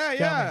right? podcast. Yeah,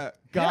 yeah.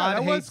 God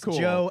that hates was cool.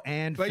 Joe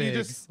and But you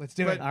Figs. just Let's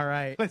do but- it. All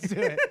right. Let's do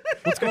it.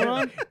 What's going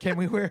on? Can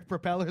we wear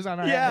propellers on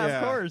our Yeah, heads? Yeah.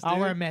 of course. I'll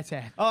dude. wear a Mets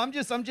hat. Oh, I'm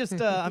just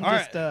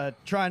right.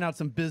 trying out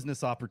some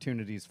business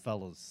opportunities,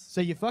 fellas.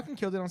 So you fucking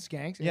killed it on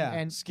Skanks. And, Yeah.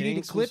 and you need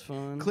to Skanks was clip,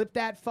 fun. clip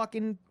that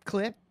fucking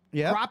clip.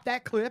 Yep. Crop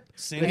that clip.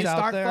 Send and it out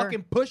start there.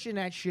 fucking pushing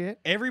that shit.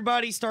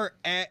 Everybody start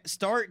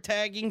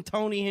tagging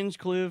Tony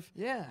Hinchcliffe.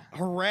 Yeah.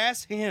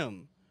 Harass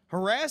him.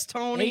 Harass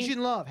Tony.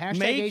 Asian love. Hashtag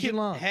Make Asian him-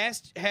 love.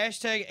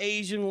 Hashtag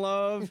Asian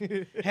love.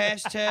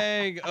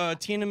 Hashtag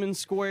Tiananmen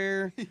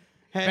Square. Bang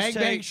Hashtag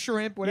bang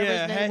shrimp. Whatever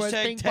yeah. his name was.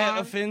 Hashtag Ping tat pong.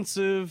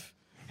 offensive.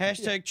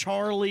 Hashtag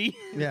Charlie.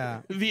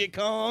 Yeah. Viet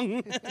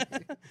Cong.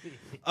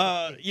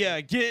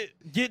 Yeah,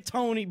 get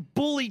Tony,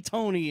 bully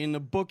Tony into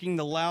booking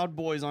the Loud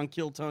Boys on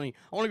Kill Tony.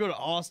 I want to go to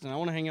Austin. I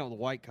want to hang out with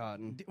White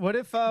Cotton. What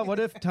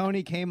if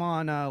Tony came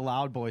on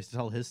Loud Boys to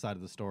tell his side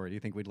of the story? Do you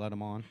think we'd let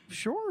him on?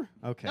 Sure.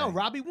 Okay. No,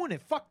 Robbie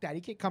wouldn't. Fuck that.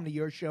 He can't come to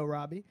your show,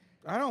 Robbie.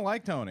 I don't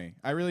like Tony.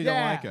 I really don't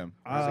Yeah. like him.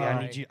 See, I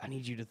Uh,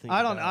 need you to think.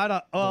 I don't.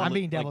 about I'm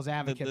being like, devil's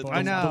advocate, the- boys.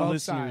 I know. the Both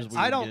listeners sides.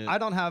 we would get. I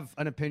don't have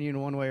an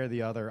opinion one way or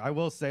the other. I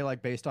will say,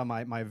 like, based on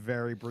my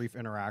very brief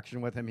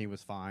interaction with him, he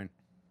was fine.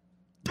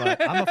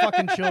 But I'm a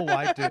fucking chill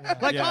white dude.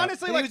 Like, Yeah.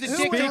 honestly, He like, was a who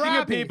dick to would- Speaking of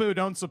Robbie. people who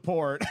don't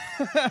support,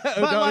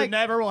 who like-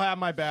 never will have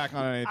my back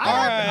on anything. All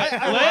right,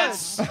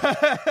 let's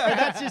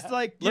that's just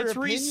like your let's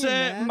opinion,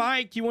 reset. man.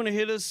 Mike, you want to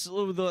hit us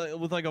with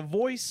like a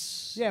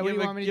voice? Yeah, what do you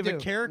Give want me to give do? a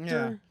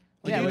character?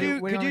 Yeah, Could what do you you-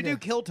 do? what do you Could you want me do to do?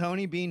 Kill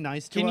Tony being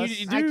nice to Can you us?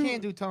 do- I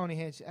can't do Tony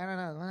Hitch. I don't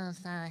know. What does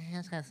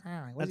that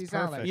sound like? What does he That's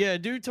sound like? perfect. Yeah,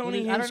 do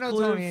Tony I don't know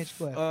Tony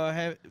Hinchcliffe.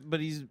 Hinchcliffe. But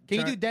he's Can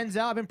you try- do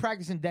Denzel? I've been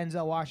practicing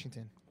Denzel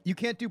Washington. You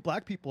can't do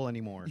black people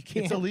anymore. You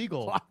can't. It's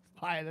illegal.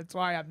 Why? That's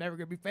why I'm never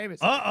gonna be famous.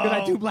 Uh-oh.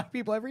 Because I do black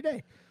people every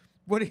day.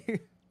 What do you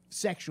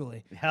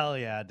sexually? Hell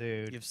yeah,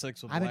 dude. give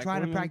sex with I've been black trying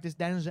women? to practice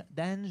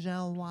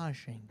Denzel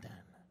Washington,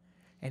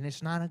 and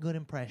it's not a good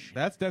impression.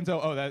 That's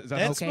Denzel. Oh, That's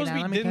okay, supposed to now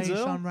be let me tell you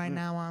Denzel? something right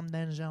now. I'm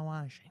Denzel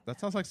Washington. that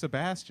sounds like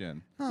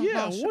Sebastian. No,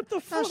 Yeah, no, what the no,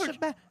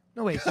 fuck?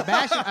 no, wait,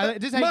 Sebastian.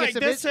 This is how Mike, you that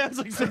get sounds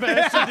like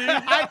Sebastian, dude.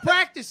 I'm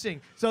practicing.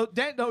 So,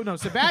 no,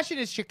 Sebastian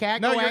is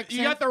Chicago No, accent.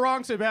 you got the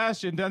wrong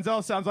Sebastian.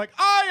 Denzel sounds like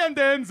I am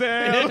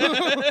Denzel.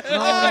 No,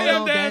 I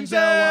am Denzel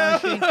Denzel.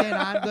 Washington.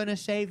 I'm gonna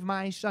save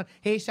my son.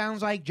 He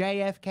sounds like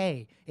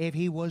JFK if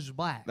he was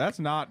black. That's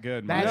not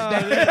good, man.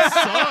 That's That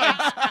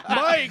sucks.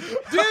 Mike,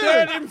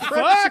 that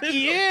impression. fuck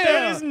yeah.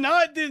 That is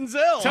not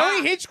Denzel.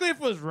 Tony Hinchcliffe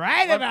was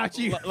right about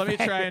you. Let me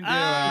try and do.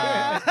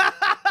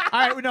 All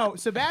right, no,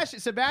 Sebastian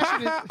is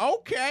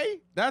Okay,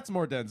 that's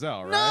more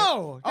Denzel, right?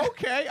 no.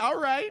 Okay, all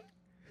right.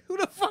 Who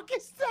the fuck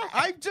is that?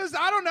 I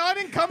don't know. I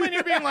didn't come in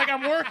here being like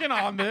I'm working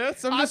on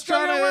this. I'm I'm just still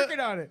trying to working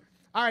on it.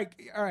 All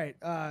right.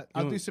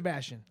 I'll do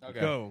Sebastian. Okay.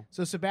 Go.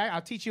 So Sebastian,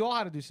 I'll teach you all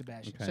how to do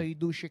Sebastian. Okay. So you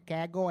do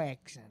Chicago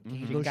accent.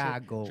 You do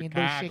Chicago. You do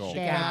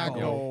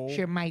Chicago.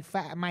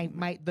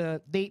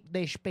 Chicago.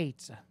 The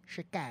Spezza.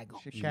 Chicago.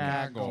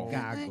 Chicago.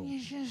 Then you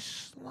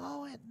just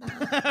slow it down.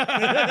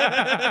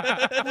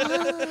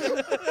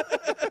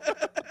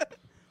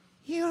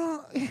 You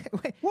don't,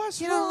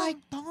 What's you wrong? don't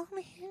like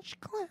Tony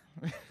Hinchcliffe?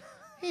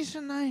 He's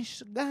a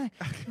nice guy.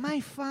 My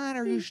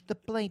father used to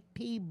play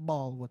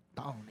T-ball with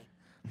Tony.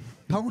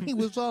 Tony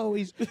was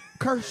always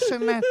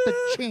cursing at the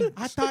chinks.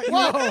 I thought,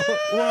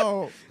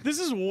 Whoa. This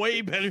is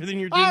way better than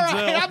your All Denzel.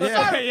 right, I'm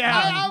Yeah, sorry.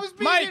 yeah. I was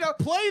being, Mike,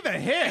 play the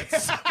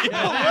hits. What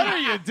are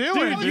you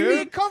doing, you being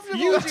dude? comfortable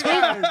You with you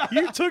guys.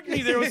 you took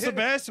me there with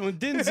Sebastian. With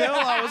Denzel,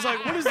 I was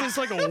like, what is this,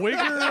 like a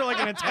wigger, like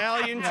an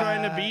Italian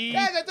trying to be?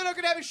 Guys, I thought I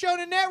could have a show on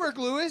the network,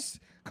 Lewis.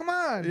 Come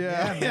on.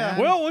 Yeah.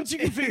 Well, once you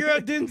can figure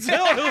out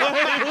Denzel, he'll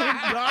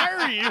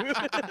hire you.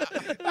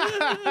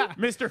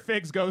 Mr.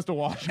 Figs goes to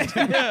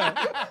Washington.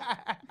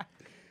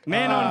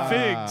 Man on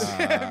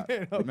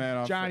Figs. Man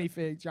on Johnny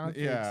Figs. John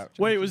Figs. Yeah.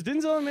 Wait, was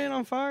Denzel a Man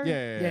on Fire?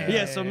 Yeah.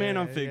 Yeah, so Man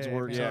on Figs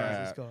works. yeah. all right.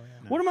 Let's go,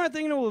 yeah. What am I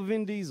thinking of with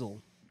Vin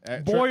Diesel?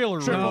 Boiler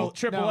Room.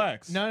 Triple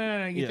X. No.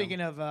 You're Yeah. thinking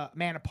of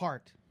Man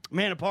Apart.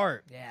 Man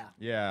Apart. Yeah.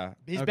 Yeah.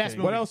 His Okay. best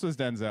movie. What else was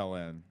Denzel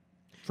in?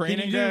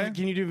 Training Can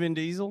Day? you do Vin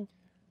Diesel?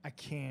 I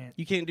can't.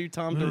 You can't do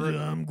Tom DeRoe.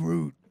 I'm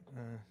Groot.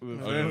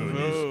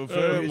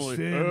 Family.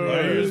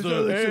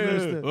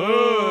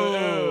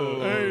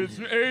 Hey, it's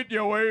 8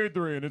 yo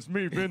Adrian. It's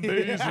me, Vin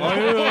Diesel.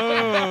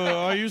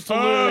 I used to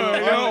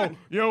live.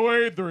 Yo,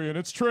 Adrian,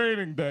 it's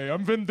training day.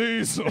 I'm Vin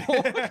Diesel.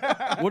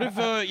 What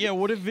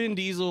if Vin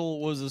Diesel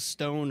was a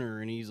stoner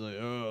and he's like,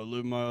 oh, I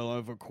live my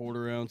life a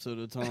quarter ounce at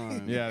a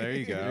time. Yeah, there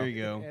you go. There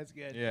you go. That's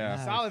good.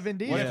 Yeah. Solid Vin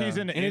Diesel. What if he's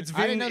in? And it's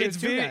I didn't Vin, know it's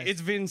there's two Vin, guys.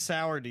 it's Vin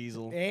Sour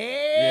Diesel.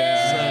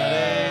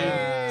 Hey.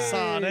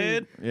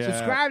 Solid. Yeah.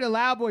 Subscribe to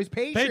Loud Boys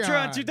Patreon.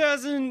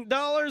 Patreon,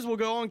 $2,000. We'll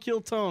go on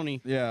Kill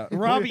Tony. Yeah.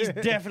 Robbie's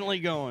definitely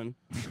going.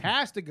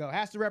 Has to go.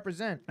 Has to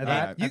represent.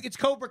 that- It's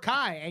Cobra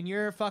Kai, and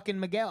you're fucking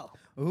Miguel,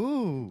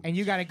 Ooh. and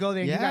you got to go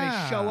there. And you got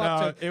Yeah. to show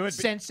up No, to it would be-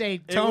 Sensei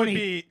It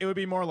Tony. would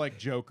be more like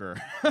Joker.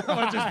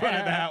 Let's just put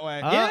it that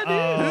way.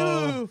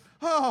 Uh-oh.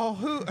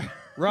 Who?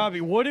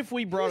 Robbie, what if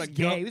we brought a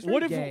gay. gun? He was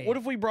What if pretty gay. what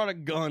if we brought a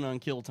gun on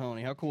Kill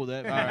Tony? How cool would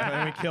that be? All right,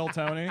 then we kill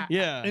Tony.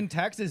 Yeah. In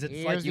Texas, it's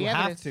Here's like you the have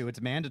evidence. to.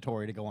 It's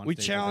mandatory to go on we stage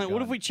with a challenge. What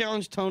gun. if we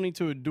challenge Tony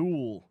to a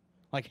duel,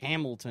 like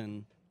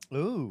Hamilton?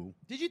 Ooh.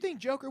 Did you think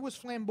Joker was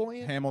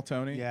flamboyant?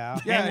 Hamiltony. Yeah.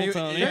 Yeah.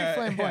 Hamilton. Very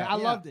flamboyant. I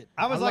Yeah. loved it.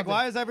 I was like, loved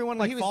why it. is everyone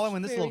Well, like he was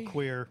following this little very-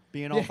 queer,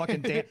 being all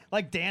fucking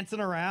like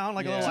dancing around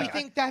like a Yeah. little? Do you Like,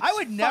 think that's I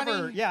would never.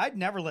 funny? Yeah, I'd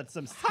never let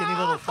some skinny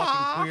little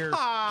fucking queer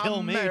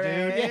kill me, dude.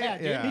 Yeah,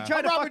 dude. Yeah. He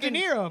tried to Robert fucking De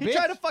Niro, He bitch.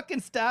 tried to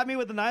fucking stab me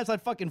with a knife. So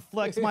I'd fucking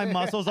flex my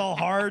muscles all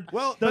hard.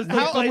 Well, those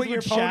how- blades with your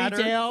would shatter.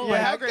 ponytail, Yeah,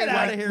 like, how get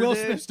out of here, Will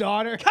dude. Smith's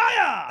daughter.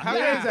 Kaya. How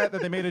great is that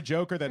they made a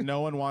Joker that no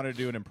one wanted to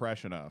do an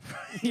impression of?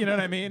 You know what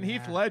I mean?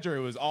 Heath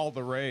Ledger was all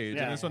the rage,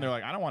 Yeah. and this one they're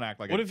like, I don't want to act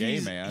like What a if gay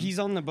he's man. he's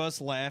on the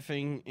bus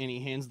laughing and he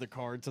hands the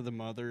card to the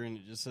mother and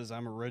it just says,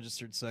 "I'm a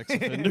registered sex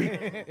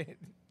offender."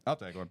 I'll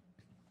take one.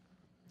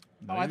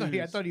 Oh, I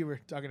thought you were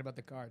talking about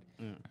the card.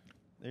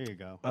 There you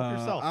go. Help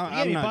yourself. You I'm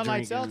get me not Bud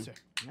Light drinking. Seltzer.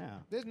 Yeah.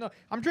 There's no.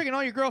 I'm drinking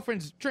all your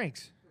girlfriend's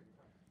drinks.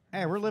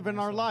 Hey, we're living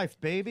our life,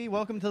 baby.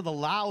 Welcome to the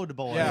Loud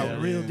Boys. Yeah,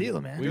 Real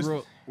deal, man.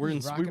 We're in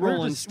rocking. we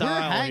roll in We're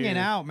style. hanging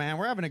here. out, man.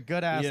 We're having a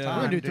good ass Yeah. time.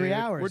 We're gonna do 3 dude.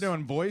 hours. We're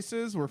doing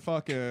voices. We're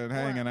fucking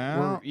hanging We're,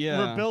 out. yeah.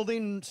 We're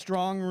building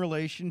strong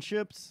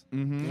relationships.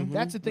 Mm-hmm.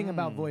 That's the thing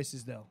about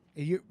voices, though.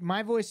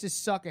 My voices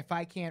suck if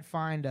I can't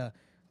find a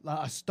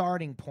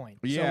starting point.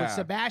 So Yeah. with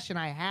Sebastian,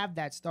 I have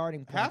that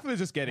starting point. Half of it is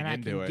just getting and I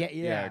into can it. get-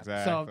 yeah.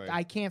 exactly. So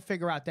I can't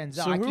figure out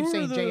Denzel. So I keep who are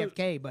saying the-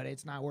 JFK, but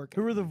it's not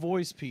working. Who are the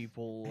voice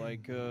people?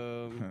 Like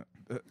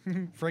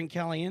Frank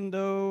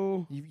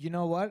Caliendo. You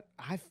know what?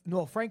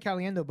 No, Frank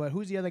Caliendo, but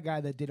who's the other guy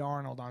that did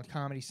Arnold on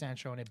Comedy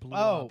Central and it blew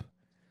Oh. up?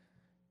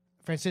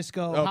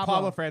 Francisco. Oh,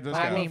 Pablo Francisco.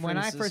 I mean, when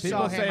I first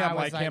People saw say him, I'm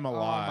I was like him a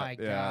lot. Oh my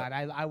Yeah.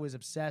 god, I was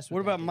obsessed with.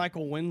 What that about dude.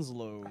 Michael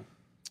Winslow?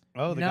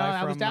 Oh, the No, guy that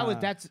from was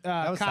that's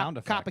that was sound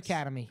Cop effects.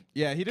 Academy,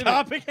 yeah, he did.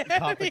 Cop Cop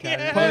Academy.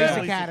 Academy. Police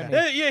Yeah.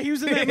 Academy. Yeah, he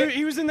was in that movie.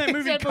 He was in that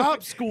movie Except Cop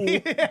for- School.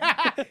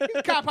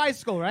 Cop High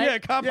School, right? Yeah,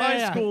 Cop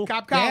High School.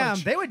 Cop Damn,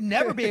 College. they would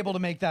never be able to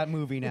make that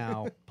movie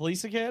now.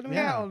 Police Academy.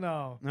 Hell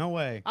no. No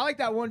way. I like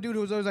that one dude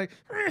who was always like,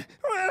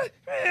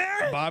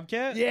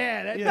 Bobcat.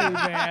 yeah, that dude, man,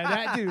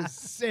 that dude is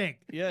sick.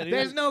 Yeah, dude.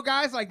 There's no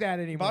guys like that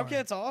anymore.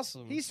 Bobcat's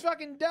awesome. He's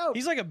fucking dope.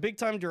 He's like a big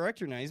time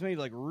director now. He's made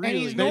like really. and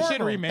he's They normal.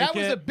 should remake that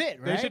was it. a bit,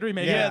 right? They should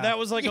remake Yeah, it. that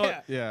was like Yeah.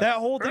 Yeah. that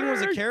whole thing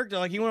was a character.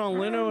 Like he went on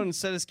Leno and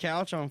set his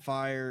couch on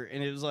fire,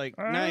 and it was like,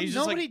 nah, he's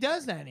just Nobody like,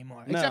 does that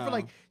anymore, except for No.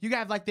 like you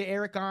got like the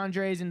Eric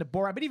Andres and the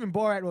Borat, but even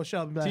Borat will show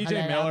up and be like,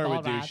 TJ "Hey, Miller I'm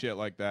would do Borat." shit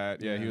like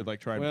that. Yeah, he would like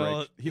try and Well,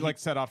 break. He like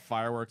set off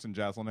fireworks in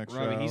Jaslenick's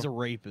Robbie, show. he's a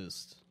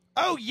rapist.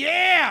 Oh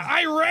yeah,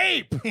 I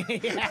rape.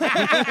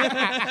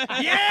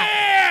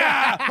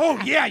 Yeah. Oh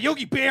yeah,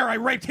 Yogi Bear, I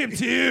raped him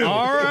too.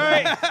 All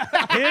right,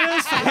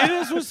 hit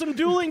us with some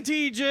dueling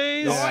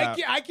TJs. No,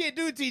 Yeah. I can't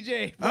do it,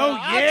 TJ. Oh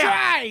I'll yeah,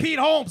 try. Pete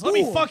Holmes, let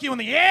me fuck you in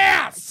the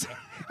ass.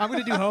 I'm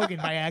gonna do Hogan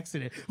by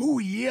accident. Oh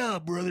yeah,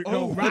 brother.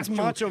 Oh, that's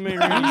Macho Man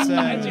Randy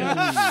Savage.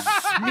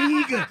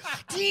 Mega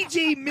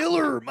DJ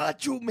Miller,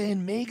 Macho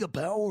Man Mega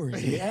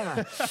Powers.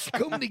 Yeah,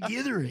 come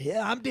together.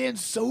 Yeah, I'm Dan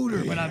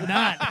Soder, but I'm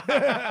not.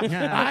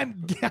 I'm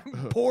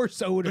poor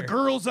Soder.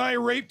 Girls I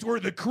raped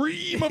were the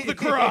cream of the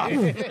crop.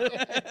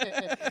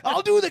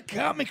 I'll do the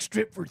comic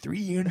strip for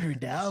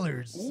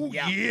 $300.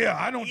 Yeah,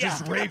 I don't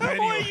just rape Boy,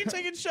 anyone. are you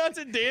taking shots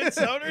at Dan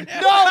Soder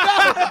now?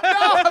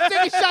 No, I'm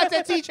taking shots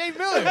at TJ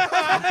Miller.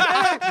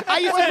 I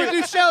used to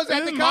produce shows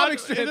at the comic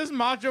Is strip. this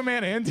Macho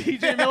Man and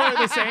TJ Miller at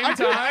the same I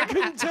time?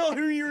 couldn't tell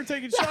who you were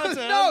taking shots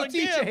at. No, I was like,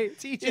 damn,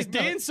 TJ Is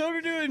Dan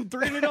Soder doing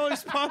 $300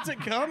 spots at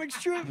comic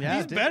strip? Yeah,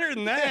 He's dude. better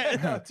than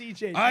that. No,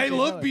 TJ. I TJ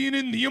love Miller. being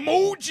in the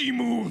Emoji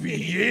Movie.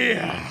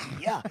 Yeah.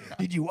 Yeah,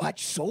 did you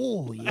watch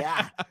Soul?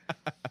 Yeah.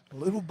 A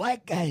little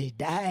black guy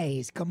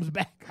dies, comes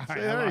back. All right,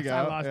 There you go.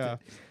 I lost Yeah. it.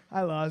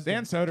 I lost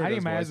Dan it. Soder I need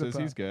does my voices.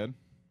 Azapro. He's good.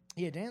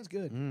 Yeah, Dan's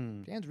good.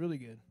 Dan's really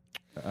good.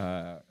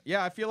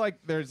 Yeah, I feel like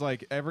there's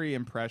like every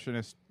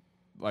impressionist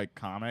like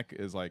comic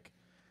is like,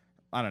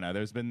 I don't know.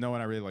 There's been no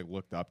one I really like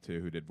looked up to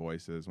who did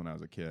voices when I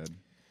was a kid.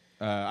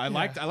 I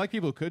like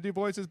people who could do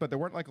voices, but there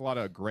weren't like a lot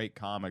of great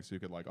comics who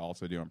could like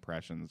also do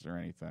impressions or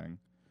anything.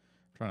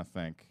 I'm trying to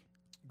think.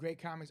 great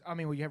comics. I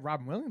mean, well, you have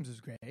Robin Williams is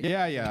great.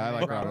 Yeah, I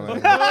like Robin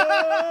Williams.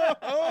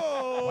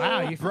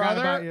 Wow, you forgot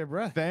Brother, about your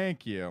breath.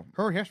 Thank you.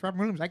 Oh yes, Robin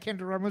Williams. I can't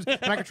do Robin Williams,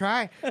 but I can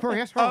try. Oh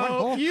yes,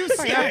 You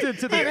stepped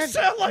into the. You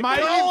sound like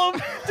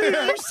Gollum. Dude,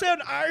 you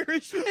sound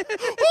Irish. Toy.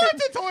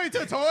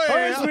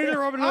 Sweeter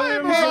Robin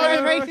I'm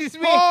Williams. Right, it's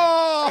me.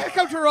 Oh.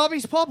 Come to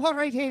Robbie's pub. All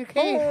right,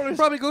 okay.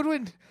 Robbie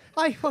Goodwin.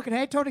 I fucking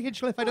hate Tony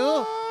Hinchcliffe. I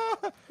do.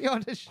 You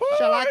want to It's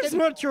shellac?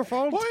 not your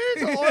fault. Wait.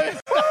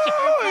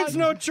 It's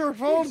not your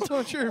fault. It's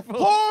not your fault.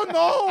 Oh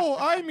no!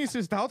 I'm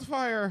Mrs.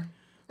 Doubtfire.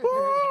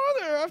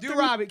 Do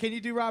Robbie. Can you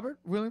do Robert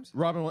Williams?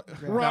 Robert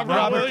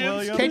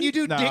Williams. Can you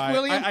do No, Dick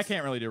Williams? I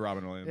can't really do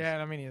Robin Williams. Yeah,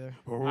 no, me neither.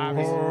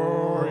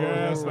 Oh,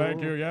 yes,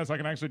 thank you. Yes, I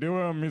can actually do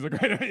him. He's a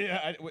great.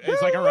 Yeah,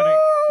 it's like a running.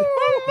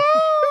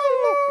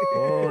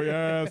 Oh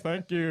yes,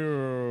 thank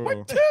you. My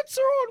tits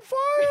are on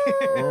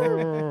fire.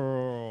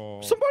 Oh.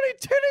 Somebody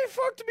titty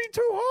fucked me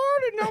too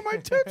hard, and now my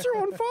tits are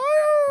on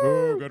fire.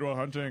 Ooh, Good Will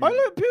Hunting. I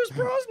let Pierce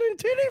Brosnan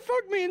titty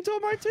fuck me until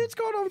my tits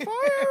got on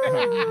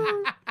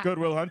fire. Good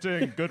Will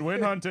Hunting. Good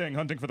win hunting.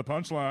 Hunting for the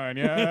punchline.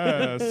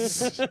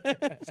 Yes.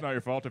 It's not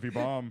your fault if you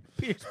bomb.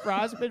 Pierce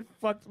Brosnan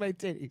fucked my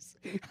titties.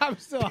 I'm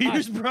still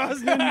Pierce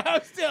Brosnan.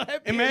 I'm still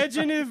happy.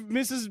 Imagine if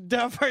Mrs.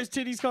 Doubtfire's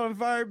titties caught on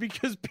fire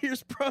because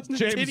Pierce Brosnan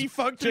titty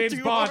fucked her James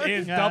too Bond hard.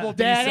 is double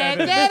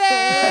D7.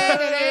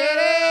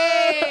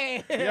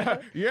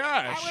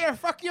 Yes. I'm gonna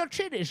fuck your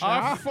titties.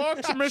 I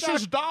fucked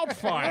Mrs.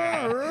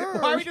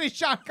 Doubtfire. Why are we doing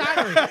Sean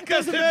Connery?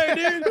 Because dude,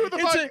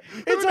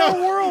 it's our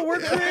world. We're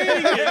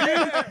creating it,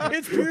 dude.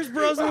 It's Pierce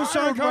Brosnan and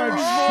Sean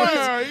Connery's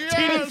voice.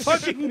 Titty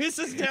fucking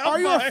Mrs. Doubtfire. Are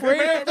you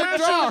afraid of the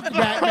dark,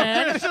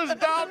 Batman? Mrs.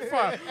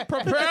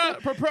 Doubtfire.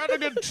 Prepare to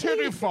get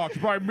titty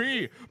fucked by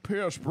me,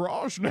 Pierce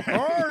Brosnan.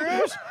 Oh,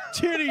 yes.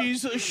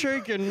 Titties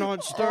shaking,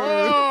 not stirring.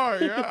 Oh,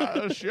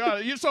 yes, yeah.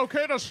 It's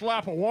okay to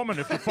slap a woman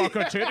if you fuck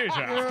her titties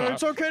after.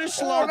 It's okay to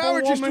slap now a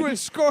we're just woman. doing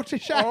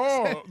Scottish accent.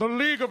 Oh, the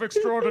League of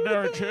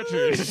Extraordinary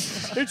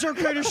Titties. It's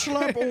okay to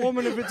slap a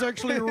woman if it's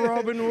actually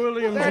Robin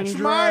Williams That's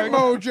in my drag.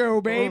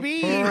 mojo,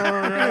 baby.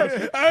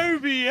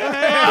 Obi,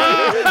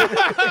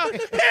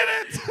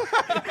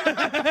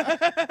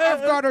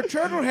 I've got a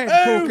turtle head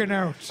poking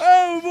out.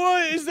 oh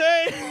boy, is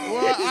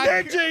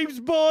that James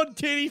Bond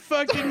titty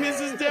fucking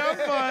Mrs.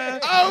 Doubtfire?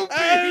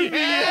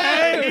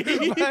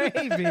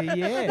 Baby,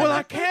 yeah. Well,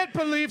 I can't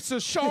believe Sir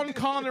Sean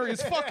Connery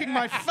is fucking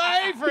my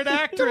favorite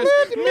actress,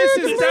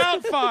 Mrs.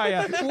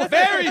 Doubtfire.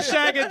 Very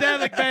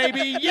shagadelic,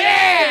 baby.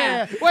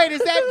 Yeah! Wait, is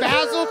that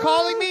Basil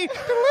calling me?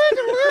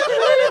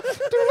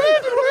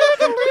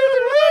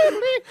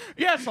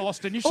 Yes,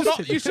 Austin, you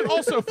should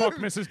also fuck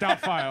Mrs.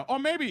 Doubtfire. Or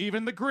maybe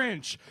even the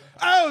Grinch.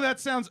 Oh, that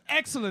sounds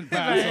excellent,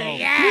 Basil.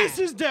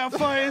 Mrs.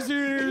 Doubtfire's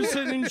ears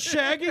and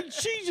Shagged.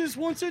 She just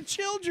wants her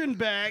children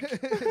back.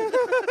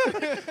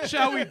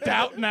 Shall we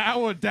doubt now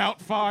or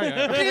doubt fire?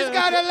 He's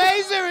got a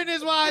laser in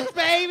his watch,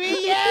 baby.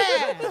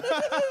 Yeah.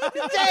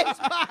 James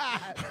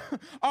Bond.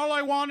 All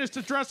I want is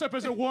to dress up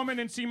as a woman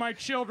and see my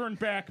children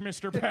back,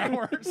 Mr.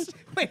 Powers.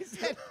 Wait, is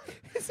that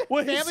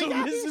Wait, Family so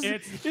Guy?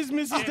 is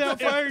Mrs.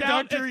 Doubtfire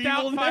Dr.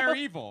 Evil now? Doubtfire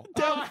evil.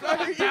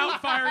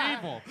 Doubtfire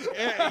evil.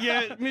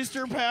 Yeah,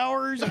 Mr.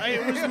 Powers,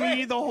 it was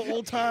me the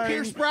whole time.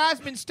 Pierce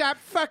Brosnan stopped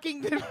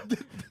fucking the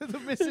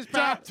Mrs.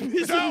 Powers?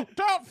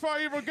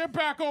 Doubtfire evil. Get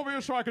back over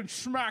here so I can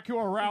smack you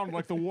around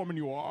like the woman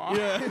you are.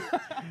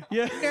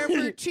 Yeah.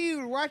 Number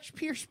 2, watch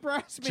Pierce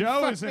Brosnan.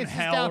 Joe fuck is in Mrs.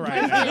 hell Doubtfire.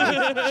 right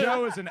now.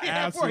 Joe is in Poor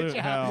absolute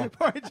Joe. hell.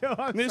 Poor Joe.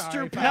 I'm Mr.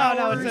 sorry.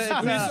 Powers. No,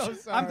 I'm so I'm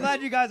sorry.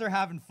 glad you guys are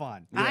having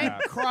fun. I'm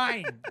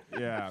crying.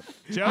 Yeah.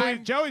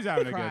 I'm Joey's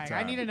having a good crying. time.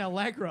 I need an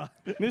Allegra.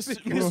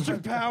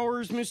 Mr.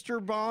 Powers,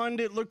 Mr. Bond,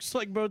 it looks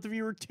like both of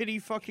you are titty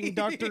fucking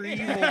Dr.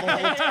 Evil the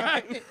whole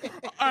time.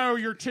 Oh,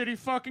 you're titty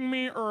fucking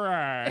me?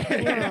 Right.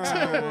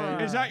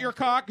 Is that your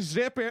cock?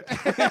 Zip it.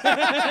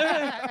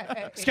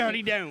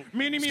 Scotty, don't.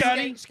 Mini me,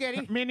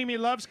 Scotty. Mini me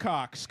loves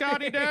cock.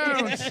 Scotty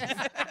don't.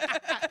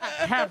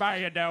 How about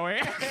you, Joey?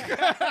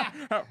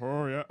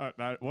 Oh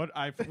yeah.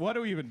 What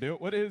do we even do?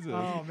 What is this?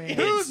 Oh, man.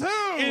 Who's who?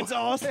 It's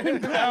Austin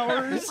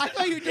Powers I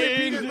thought you did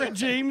Peter and Griffin.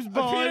 James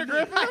Bond.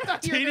 I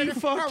thought you were Titty gonna-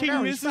 fucking Oh,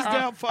 no, he's Mrs.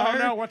 not. Doubtfire. Oh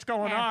no, what's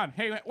going on?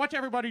 Hey, what's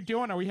everybody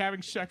doing? Are we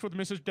having sex with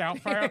Mrs.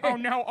 Doubtfire? Oh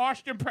no,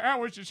 Austin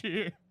Powers is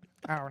here.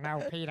 Oh,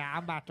 no, Peter.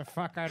 I'm about to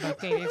fuck her in the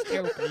titties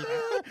too,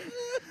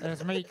 Peter.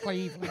 It's me,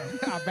 Cleveland.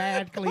 A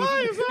bad Cleveland.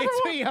 Why is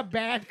It's me, a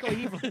bad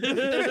Cleveland. Is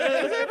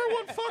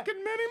everyone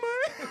fucking Mini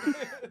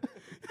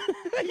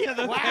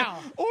Yeah, Wow.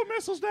 Oh,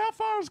 Mrs.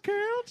 Doubtfire's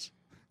kids?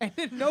 And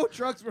then no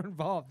drugs were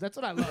involved. That's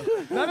what I love.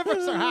 None of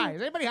us are high.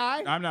 Is anybody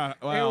high? I'm not.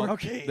 Well,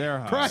 Okay. they're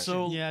high. Crush.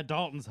 So, Yeah,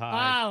 Dalton's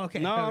high. Oh, okay.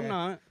 no, okay. I'm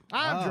not.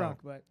 I'm Oh. drunk,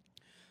 but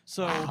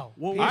So, Wow.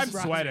 what Pierce I'm was...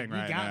 Brosnan, sweating you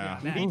right got now.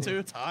 me on Me that. too,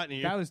 it's hot in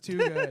here. That was too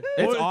good.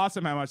 It's What-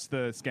 awesome how much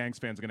the Skanks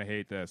fans are going to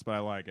hate this, but I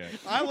like it.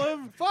 I love...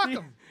 Fuck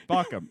them.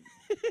 Fuck them.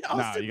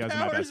 Austin you guys are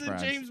my Powers best and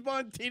friends. James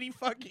Bond titty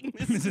fucking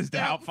Mrs.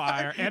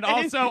 Doubtfire, and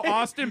also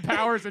Austin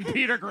Powers and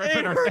Peter Griffin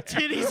And are her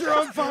titties are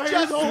on fire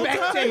Just the whole time.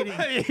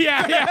 spectating.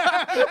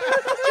 yeah.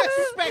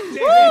 Just spectating.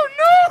 Oh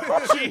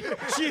no!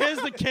 She has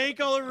the cake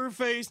all over her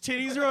face.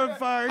 Titties are on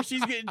fire.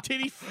 She's getting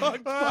titty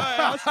fucked by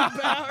Austin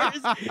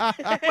Powers.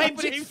 Wait,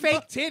 but it's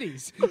fake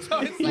titties. So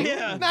it's like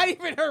Yeah. not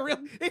even her real.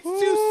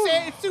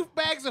 It's two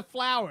bags of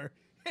flour,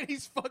 and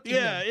he's fucking.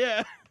 Yeah, them.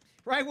 yeah.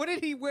 Right? What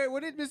did he wear?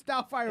 What did Miss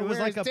Doubtfire wear? It was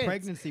like as a tits?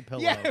 pregnancy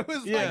pillow. Yeah, it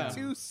was Yeah. like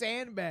 2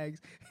 sandbags,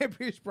 and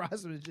Pierce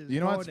Brosnan was just You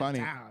know going what's to funny?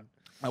 town.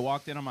 I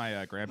walked in on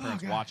my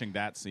grandparents watching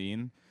that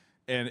scene,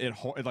 and it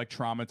like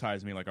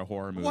traumatized me like a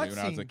horror movie What when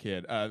I was a scene?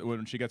 kid.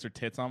 When she gets her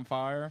tits on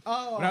fire.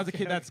 Oh, when I was a okay,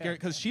 kid, that's okay. scary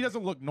because she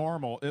doesn't look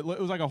normal. It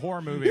was like a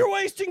horror movie. You're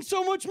wasting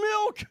so much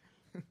milk.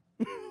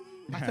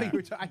 I thought you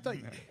were. I thought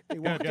you. They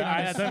walked in on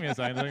Yeah, this- took me a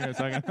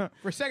second.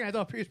 For a second, I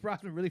thought Pierce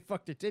Brosnan really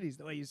fucked her titties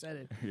the way you said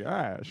it.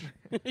 Gosh.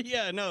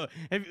 Yeah, no.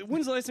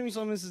 When's the last time you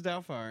saw Mrs.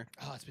 Doubtfire?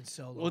 Oh, it's been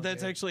so long. Well,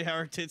 that's dude. actually how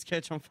her tits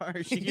catch on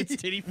fire. She gets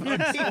titty He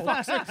fucked.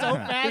 fucks her so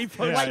fast,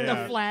 fucks like her.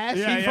 the Flash.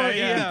 Yeah, He yeah, fucks-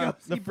 yeah. he goes-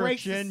 The he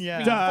breaks friction, the yeah.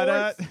 speed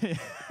Da-da. force.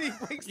 He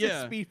breaks the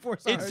Yeah. speed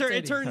force on her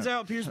It titties. turns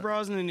out Pierce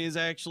Brosnan is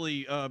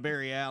actually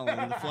Barry Allen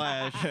in The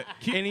Flash.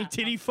 And he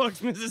titty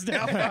fucks Mrs.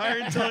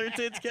 Doubtfire until her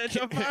tits catch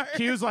on fire.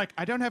 He was like,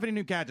 I don't have any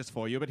new gadgets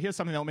for you, but here's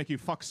something that'll make you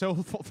fuck so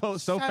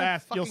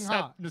fast you'll fucking set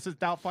hot. Mrs.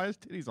 Doubtfire's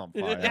titties on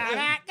fire.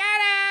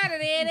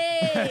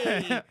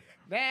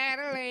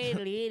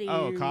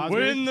 Oh, Cosby.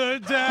 When the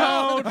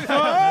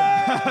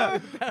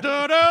Doubtfire.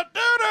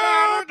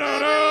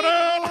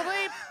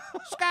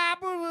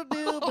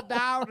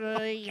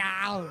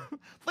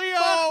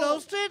 Fuck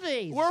those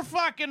titties. We're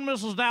fucking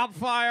Mrs.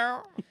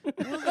 Doubtfire. We're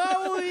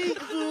going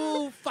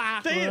to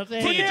fuck her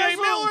titties. TJ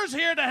Miller's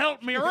here to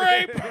help me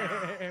rape.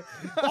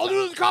 I'll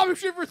do this comic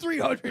strip for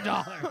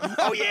 $300.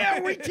 Oh, yeah,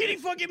 we're titty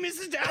fucking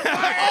Mrs.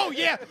 Doubtfire. Oh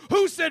yeah,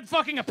 who said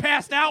fucking a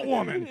passed out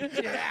woman?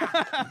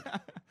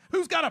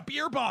 Who's got a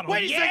beer bottle?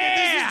 Wait a yeah!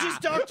 second, this is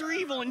just Dr.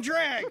 Evil in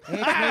drag.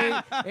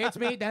 It's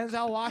me,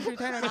 Denzel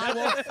Washington, and I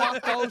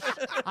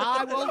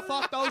will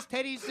fuck those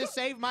titties to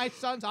save my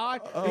son's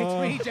heart. It's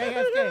me,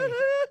 JFK.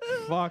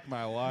 Fuck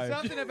my life.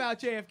 Something about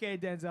JFK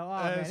and Denzel.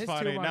 Oh, man, It's it's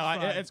funny. too much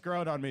No, fun. it's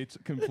grown on me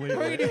We're completely.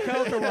 gonna do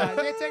coke or what?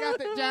 Hey, take out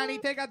the Johnny.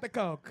 Take out the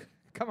coke.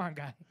 Come on,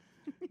 guy.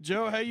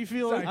 Joe, how you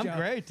feeling? Sorry, I'm Joe.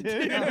 great,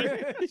 dude.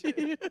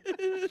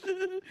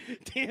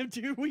 Damn,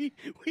 dude, we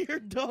are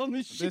dumb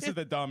as shit. This is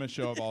the dumbest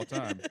show of all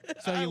time.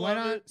 So I you went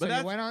love on. it. So But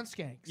you went on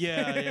Skanks.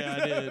 Yeah, I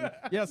did.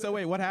 Yeah. So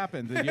wait, what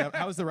happened?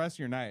 How was the rest of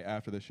your night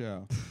after the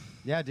show?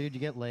 Yeah, dude, you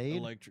get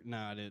laid. No,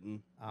 I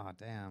didn't. Oh,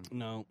 damn.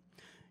 No.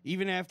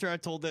 Even after I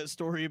told that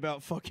story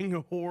about fucking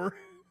a whore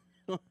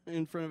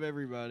in front of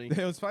everybody. It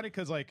was funny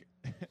because like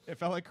it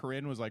felt like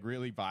Corinne was like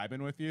really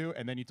vibing with you,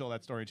 and then you told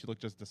that story and she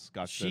looked just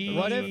disgusted. the She- rest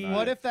What of if the night.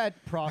 what if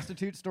that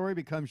prostitute story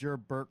becomes your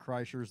Burt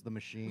Kreischer's The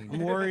Machine? I'm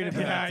worried about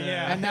Yeah, that.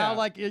 yeah. And now,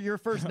 like, your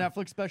first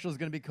Netflix special is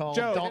going to be called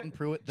Joe, Dalton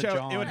Pruitt, The Joe,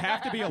 John. it would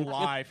have to be a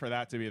lie for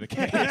that to be the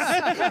case.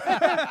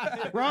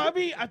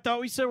 Robbie, I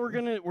thought we said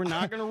we're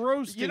not gonna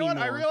roast You know what?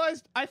 I anymore.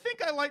 realized I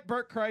think I like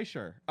Burt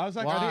Kreischer. I was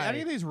like, are Why? there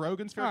any of these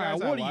Rogan Sphere All right, guys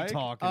what I are you like?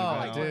 talking Oh,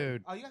 about?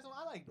 dude. Oh, you guys don't.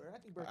 I like Bert. I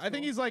think Bert's I think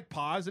cool. he's like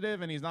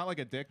positive and he's not like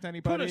a dick to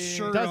anybody. Put a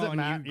shirt Doesn't on,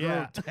 matter, you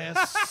yeah.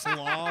 grotesque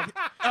slob.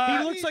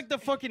 He looks like the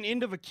fucking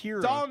end of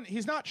Akira. Dalton,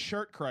 he's not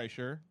shirt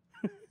Kreischer.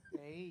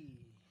 Hey.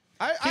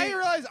 I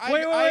realize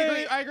Wait,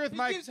 I agree with He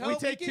Mike. gives We hope-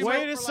 take he too gives Wait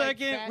hope a for,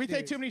 second. fat we take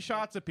dudes. too many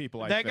shots at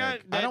people. I That think. guy- I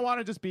that- don't want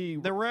to just be.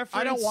 The reference.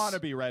 I don't want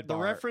to be Red The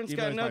Bart, reference even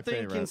got though he's my nothing.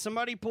 favorite. Can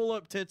somebody pull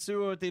up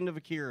Tetsuo at the end of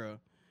Akira?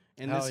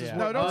 And Hell this is yeah.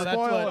 what No, don't Oh, that's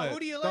spoil what- it. Who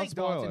do you Don't like,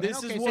 spoil Dalton? it. this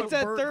Okay, is so what it's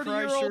a Burt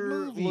 30-year-old Kreischer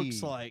movie.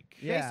 looks like.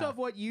 Yeah. Based off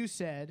what you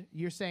said,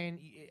 you're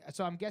saying.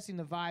 So I'm guessing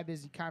the vibe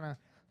is you kind of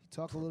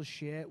talk a little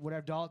shit.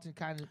 Whatever Dalton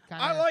kind of.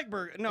 I like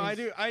Burt. No, I is-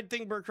 do. I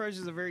think Burt Kreischer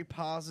is a very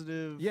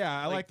positive. Yeah,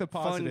 I like the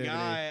fun positivity.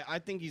 guy. I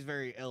think he's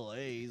very LA.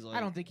 He's like, I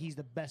don't think he's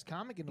the best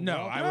comic in the No,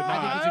 world. I would not.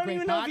 think he's I a don't great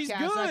even know if he's podcast. I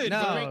think good. he's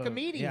no, a great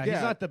comedian. Yeah, Yeah.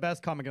 he's not the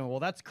best comic in the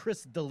world. That's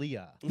Chris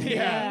D'Elia.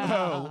 Yeah,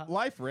 no,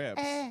 life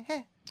rips.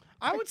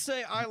 I would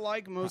say I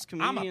like most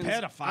I'm a comedians.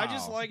 pedophile. I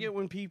just like it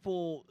when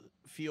people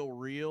feel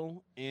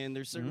real, and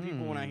there's certain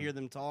people when I hear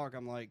them talk,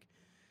 I'm like,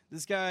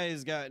 this guy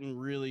has gotten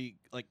really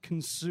like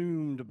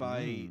consumed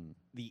by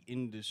the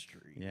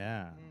industry.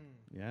 Yeah.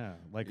 Yeah.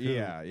 Like who?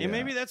 Yeah, yeah. And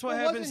maybe that's what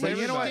Well, happens to wasn't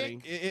But you know what?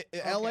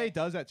 everybody. LA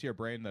does that to your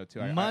brain though too.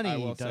 I Money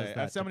will does say, that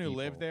as to someone who people.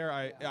 lived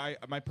there,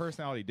 my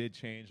personality did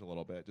change a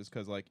little bit just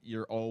because like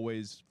you're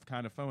always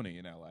kind of phony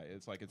in LA.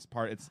 It's like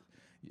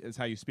it's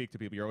how you speak to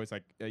people. You're always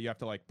like you have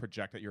to like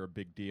project that you're a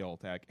big deal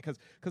because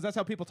that's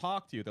how people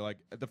talk to you. They're like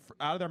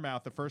out of their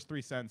mouth, the first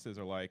 3 sentences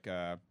are like.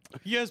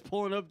 You guys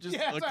pulling up just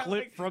Yeah, a so I'm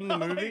clip like, from the I'm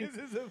like, movie? this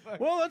is a fuck-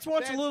 Well, let's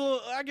watch a That's-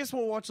 little. I guess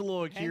we'll watch a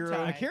little Akira.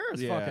 Hentai.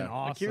 Akira's Yeah. fucking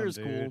awesome. Akira's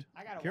dude. cool.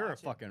 I gotta Akira watch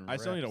it. fucking. I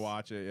still need to rips.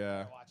 watch it. I Yeah.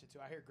 gotta watch it too.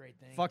 I hear great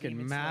things. Fucking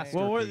Demon master.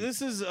 Slayer. Well,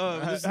 this is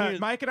this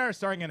Mike and I are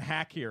starring in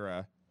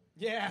Hackira.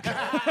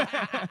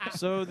 Yeah.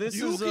 So this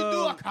You is can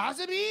do a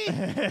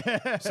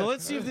Cosby? so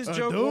let's see if this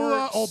joke do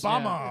works.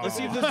 Obama. Let's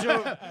see if this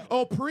joke.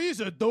 Oh,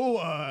 please do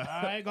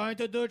I'm going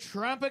to do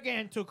Trump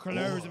again to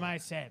close my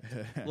set.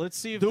 Let's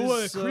see if do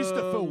this.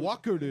 Christopher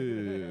Walker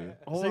do.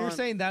 Hold So you're on.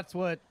 saying that's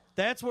what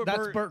that's Bert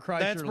Kreischer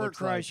That's Bert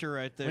looks like Kreischer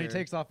right there. when he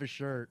takes off his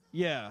shirt.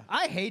 Yeah.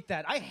 I hate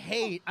that. I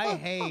hate.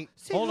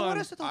 Hold on.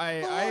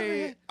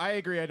 I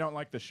agree. I don't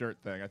like the shirt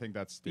thing. I think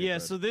that's stupid. Yeah.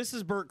 So this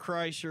is Bert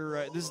Kreischer.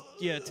 Right. This.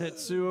 Yeah.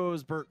 Tetsuo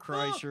is Bert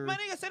Kreischer.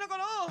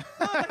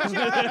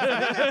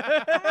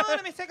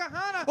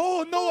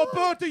 Oh no,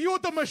 Bert, you're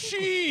the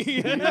machine.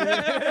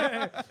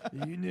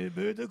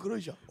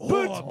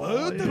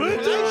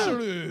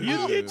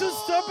 You need to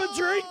stop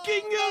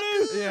drinking.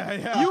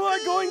 Yeah. You are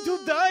going to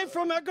die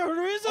from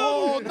alcoholism.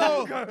 Oh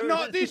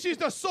no, this is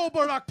the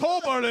sober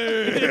October.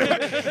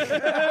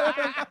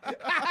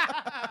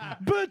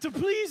 But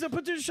please,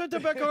 put your shutter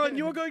back on.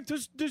 You are going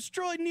to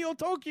destroy Neo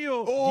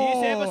Tokyo.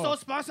 This episode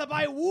sponsored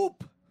by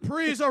Whoop.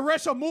 Please,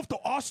 Russia move to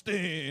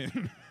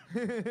Austin.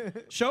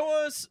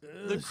 Show us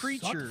the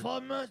creature.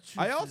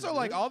 I also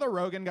like all the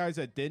Rogan guys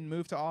that didn't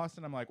move to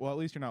Austin. I'm like, well, at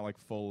least you're not like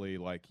fully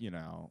like, I don't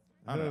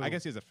know. I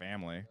guess he has a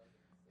family.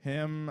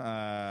 Him,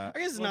 I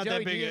guess it's not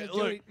that big.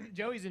 Look,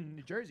 Joey's in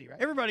New Jersey, right?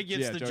 everybody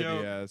gets Yeah, the Joey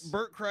joke. Diaz.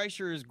 Bert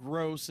Kreischer is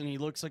gross, and he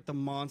looks like the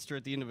monster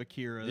at the end of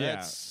Akira. yeah.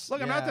 That's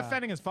Look, I'm not Yeah.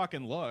 defending his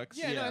fucking looks.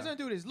 Yeah, no, that's not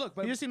doing his look.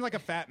 But He just seemed like a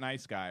fat,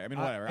 nice guy. I mean,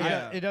 whatever.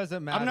 yeah. It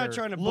doesn't matter. I'm not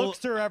trying to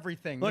looks are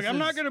everything. Look, This I'm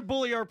not is- going to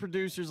bully our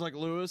producers like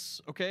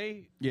Lewis,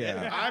 okay?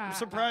 Yeah. I'm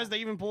surprised they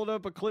even pulled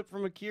up a clip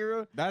from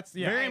Akira. That's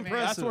Very That's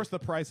impressive. worth the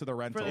price of the for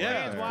rental. the Yeah,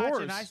 fans of watching,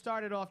 course. I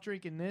started off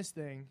drinking this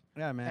thing,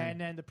 Yeah, man.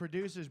 and then the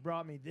producers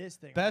brought me this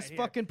thing. Best right here.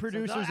 fucking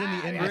producers in the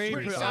that's industry.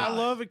 pretty I solid.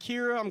 love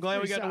Akira. I'm glad we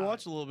Pretty got to solid.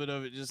 watch a little bit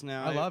of it just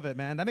now. I love it,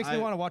 man. That makes me I-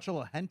 want to watch a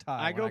little hentai.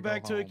 I when go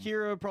back to home.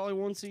 Akira probably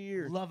once a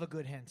year. Love a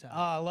good hentai.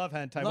 Oh, I love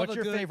hentai. Love What's a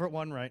your good- favorite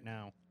one right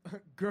now?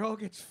 Girl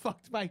gets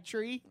fucked by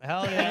tree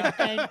Hell yeah.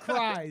 and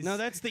cries. No,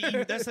 that's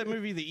that's that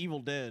movie, The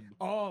Evil Dead.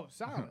 oh,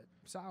 solid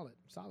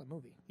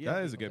movie.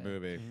 That is a good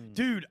movie.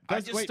 Dude, I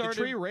just Wait, started.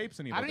 the tree rapes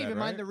and I don't even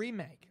mind the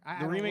remake.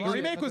 The remake- The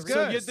remake was So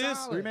good. get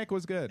this. The remake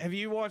was good. Have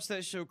you watched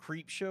that show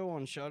Creep Show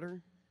on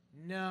Shudder?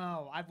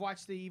 No, I've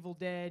watched the Evil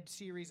Dead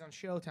series on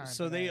Showtime.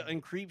 So but they I-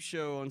 in Creep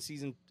Show on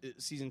season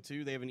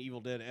 2, they have an Evil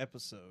Dead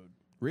episode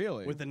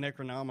Really? with the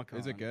Necronomicon.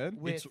 Is it good?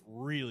 With- It's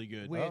really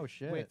good. with, Oh,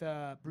 shit. with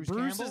Bruce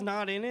Bruce Campbell? is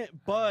not in it,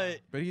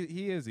 but But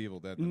he is Evil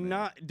Dead. in the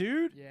not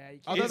dude. Yeah, you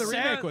can't- Although It the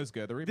remake sound- was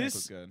good. The remake This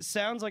was good.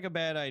 sounds like a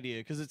bad idea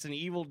because it's an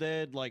Evil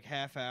Dead like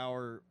half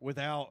hour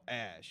without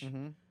Ash.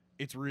 Mhm.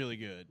 It's really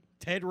good.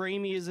 Ted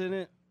Raimi is in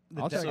it.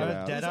 The I'll check it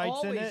out. He's Deadites in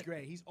always it.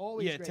 great. He's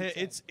always Yeah,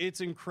 great.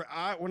 it's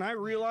incredible. When I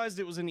realized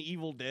it was an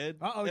Evil Dead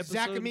Uh-oh, it's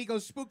episode, Zach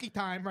Amico's spooky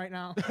time right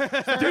now.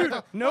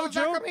 Dude, no Zach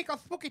joke.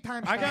 Amico's spooky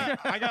time. I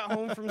got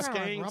home from Yeah,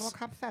 Skanks.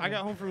 RoboCop 7. I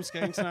got home from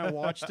Skanks and I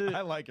watched it. I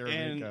like your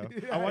and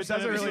Rico. I It watched that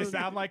doesn't really episode.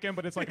 sound like him,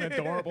 but it's like an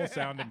adorable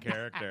sounding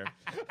character.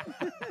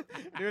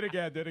 Do it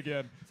again. Do it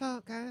again.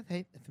 So, guys,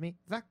 hey, it's me,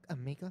 Zach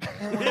Amico.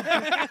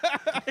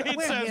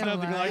 It sounds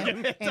nothing like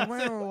him. And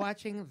we're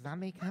watching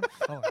Zombie Camp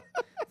 4.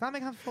 Zombie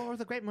Camp 4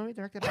 is a great movie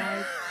directed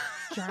by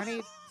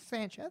Johnny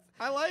Sanchez.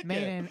 I like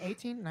Made it. in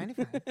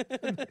 1895.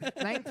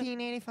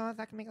 1984,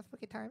 Zach Amico's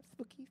spooky time.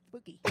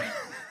 Spooky.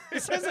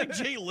 It sounds like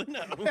Jay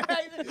Leno.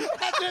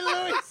 That's what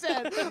Louis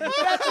said.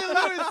 That's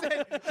what Louis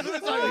said.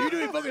 Louis like, are you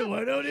doing fucking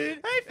Leno, dude?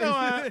 Hey,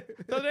 Phil.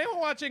 So they were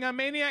watching a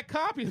Maniac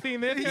Cop. You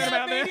seen this? Yeah,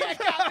 about this? Maniac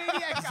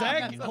Cop.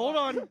 Zach, hold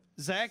on.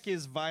 Zach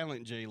is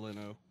violent Jay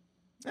Leno.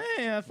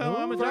 Hey, Phil.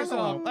 I'm a First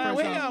off,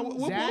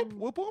 Zach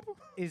whoop, whoop.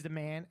 is the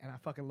man, and I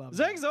fucking love him.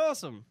 Zach's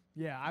awesome.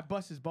 Yeah, I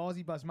bust his balls.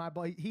 He busts my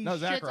balls. He No,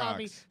 Zach shits on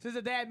me. rocks. Since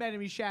the dad met him,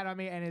 he shat on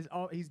me, and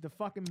he's the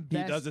fucking He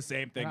best. does the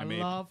same thing and to I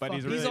me, love but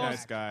he's a fucking really Zach.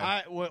 nice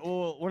guy.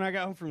 Well, when I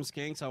got home from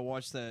Skanks, I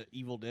watched that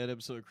Evil Dead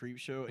episode of Creep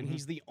Show, and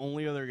he's the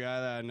only other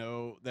guy that I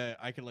know that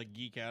I could like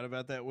geek out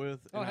about that with.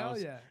 Oh, And hell I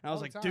was, yeah. and I was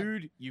All like, the time.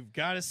 dude, you've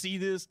got to see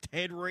this.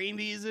 Ted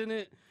Raimi is in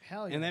it,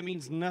 Hell yeah. and that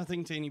means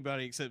nothing to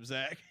anybody except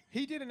Zach.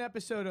 He did an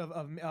episode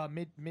of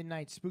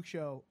Midnight Spook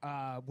Show.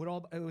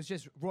 It was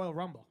just Royal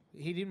Rumble.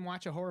 He didn't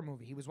watch a horror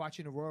movie. He was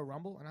watching a Royal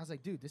Rumble, and I was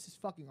like, dude, this is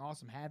fucking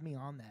awesome. Have me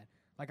on that.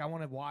 Like, I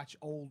want to watch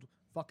old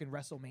fucking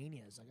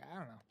WrestleManias. Like, I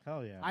don't know.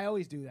 Hell yeah. I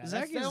always do that.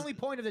 Zach That's the is- only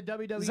point of the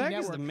WWE Zach is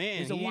Network the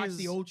man. is to He watch is-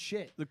 the old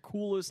shit. The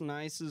coolest,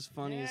 nicest,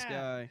 funniest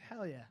guy.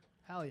 Hell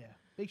yeah.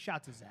 Big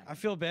shout to Zach. I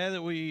feel bad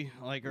that we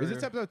like are. Is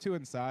this episode 2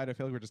 inside? I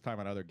feel like we're just talking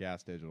about other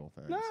gas digital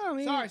things. No, I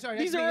mean, Sorry,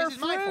 These that's are me. our This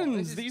is my fault. friends.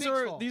 This is These Big's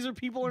are fault. these are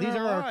people in These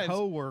our are our lives.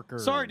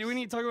 coworkers. Sorry, do we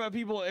need to talk about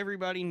people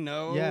everybody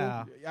knows?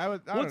 Yeah. I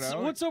don't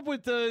know. What's up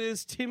with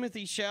this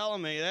Timothy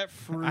Chalamet? That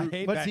fruit. I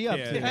hate What's that he up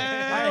kid. to?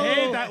 I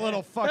hate that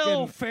little fucking.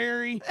 Hello,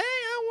 fairy. Hey,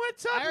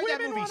 what's up? I heard that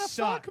Women movie wanna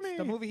sucked. fuck me.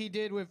 The movie he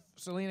did with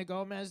Selena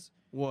Gomez.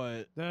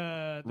 What?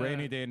 The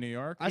Rainy Day in New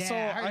York. I saw. I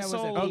heard I that was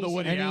saw. a Oh, the piece.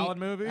 Woody Any- Allen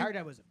movie. I heard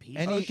that was a piece.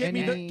 Any- Get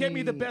me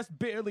any- the best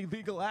barely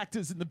legal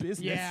actors in the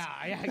business. Yeah,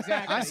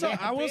 exactly.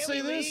 I will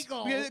say Barely this.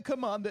 legal. Yeah,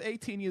 come on, the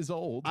 18 years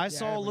old. I it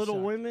saw was Little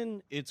sucked.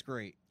 Women. It's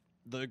great.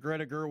 the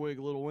Greta Gerwig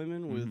Little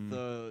Women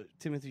with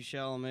Timothy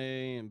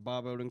Chalamet and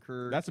Bob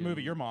Odenkirk. That's a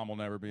movie your mom will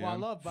never be Well, I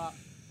in. love Bob.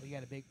 Oh, you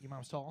got a big. Your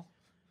mom's tall.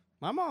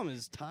 My mom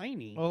is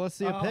tiny. Well, let's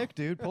see a pic,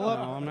 dude. Pull no, up.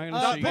 I'm not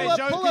gonna show you. Hey, pull up,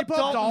 Joe, pull can up you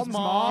pull up Dalton's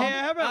mom.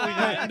 Yeah, how about we do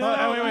that?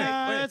 Oh, No, wait,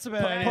 that's a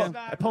bad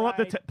idea.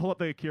 Pull up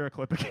the Akira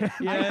clip again.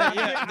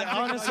 Yeah.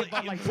 Honestly,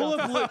 pull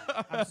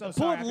up I'm so pull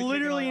sorry. up I've been literally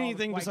drinking all the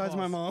anything White besides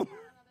my Claws. mom.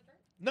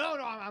 No,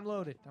 I'm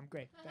loaded. I'm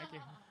great. Thank you.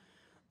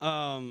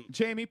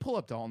 Jamie, pull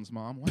up Dalton's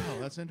mom. Wow,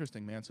 that's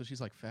interesting, man. So she's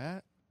like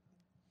fat?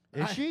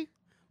 Is she?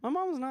 My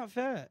mom's not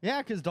fat. Yeah,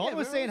 because Dalton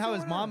was what's saying how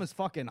his going mom on? is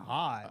fucking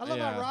hot. I love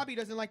Yeah. how Robbie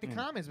doesn't like the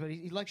comments, but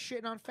he likes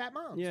shitting on fat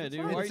moms. Yeah, That's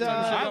dude. fine. Why are It's, you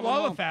talking shit I about my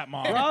love mom? a fat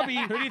mom. Robbie,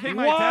 Who do you think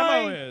my why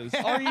demo is?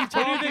 are you Who do you think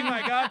talking?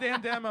 my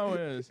goddamn demo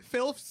is?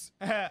 Filths.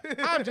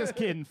 I'm just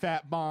kidding,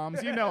 fat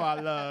moms. You know I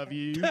love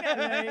you. Did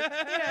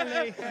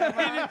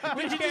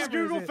you just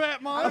Google fat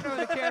I mom? don't know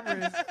where the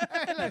camera is.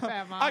 I like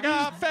fat mom. I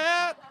got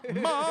fat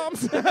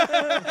moms.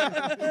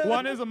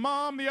 One is a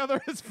mom, the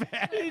other is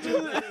fat. He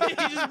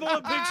just pulled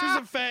up pictures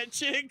of fat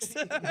chicks.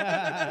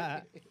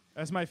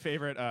 That's my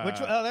favorite. Which?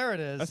 Oh, there it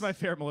is. That's my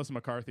favorite Melissa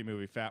McCarthy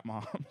movie, Fat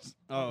Moms.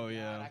 Oh I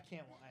yeah.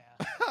 can't.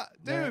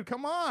 Dude,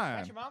 come on.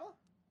 That's your mama?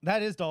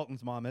 That is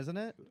Dalton's mom, isn't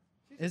it?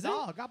 Is it?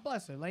 Oh, God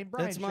bless her. Lane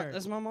Bryant shirt.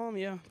 That's my mom.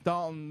 Yeah.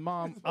 Dalton,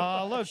 mom.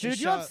 Oh, look, She dude,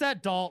 you shot-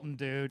 upset Dalton,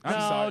 dude. I'm no,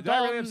 sorry. Did I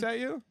Dalton. really upset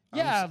you?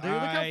 Yeah, dude, look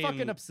how I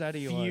fucking am upset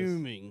he was.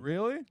 Fuming.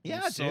 Really? Yeah,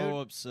 I'm dude. so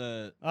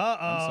upset. Uh-oh.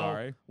 I'm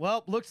sorry.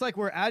 Well, looks like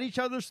we're at each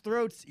other's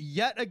throats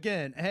yet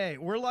again. Hey,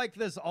 we're like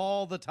this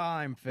all the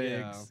time,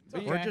 Figs. Yeah.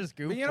 It's We're okay. just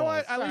goofballs. But you know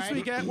what? At least Sorry.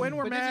 we get when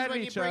we're But this is mad at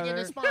when each you bring in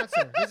other. the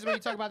sponsor. This is when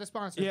you talk about the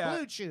sponsor. Yeah.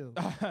 Blue Chew.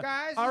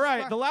 Guys. All this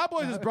right, is the Loud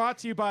Boys is brought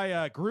to you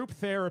by Group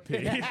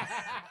Therapy.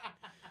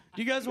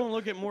 Do you guys want to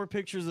look at more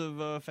pictures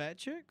of fat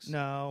chicks?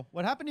 No.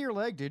 What happened to your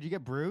leg, dude? You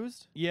get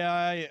bruised?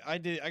 Yeah, I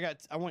did.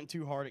 I went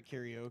too hard at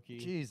karaoke.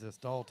 Jesus,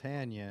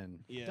 Daltanian.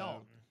 Yeah.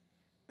 Dalton.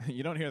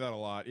 You don't hear that a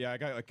lot. Yeah, I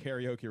got a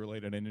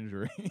karaoke-related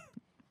injury.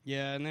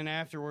 Yeah, and then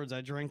afterwards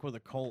I drank with a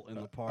Colt in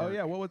the park. Oh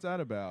yeah, what was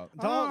that about?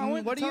 Dalton, I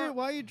went what to are you? Tom-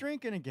 Why are you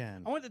drinking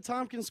again? I went to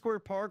Tompkins Square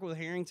Park with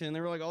Harrington.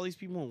 There were like all these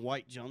people in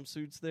white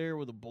jumpsuits there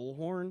with a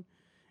bullhorn.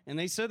 And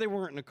they said they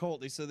weren't in a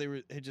cult. They said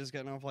they had just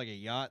gotten off like a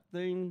yacht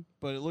thing,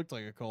 but it looked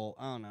like a cult.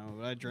 I don't know,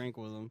 but I drank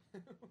with them.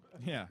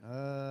 Yeah.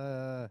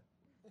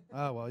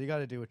 Oh well, you got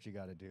to do what you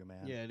got to do,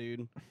 man. Yeah,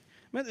 dude.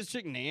 Met this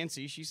chick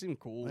Nancy. She seemed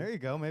cool. There you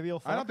go. Maybe you'll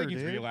fuck I don't think her,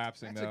 he's dude.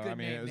 relapsing That's a though. good I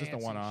mean, name, it was just a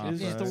Nancy. one-off.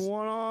 It's just a but-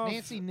 one-off.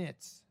 Nancy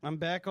Knits. I'm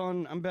back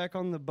on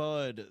the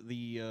bud,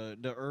 the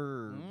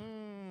herb,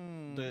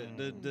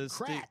 the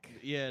Crack. stick.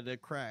 Yeah, the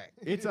crack.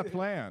 It's a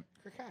plant.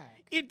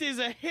 It is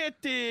a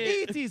healthy.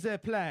 It is a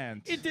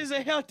plant. It is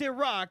a healthy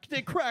rock.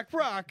 The crack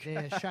rock.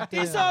 Shut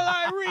It's all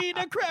I read.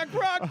 The crack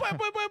rock. Bwah,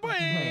 bwah, bwah,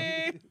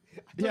 bwah.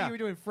 Yeah. You were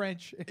doing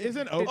French.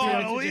 Isn't Oh,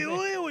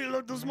 opium? we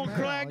love to smoke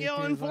crack it here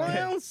in is like-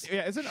 France.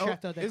 Yeah, isn't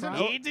Chateau de isn't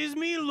Crack. It is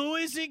me,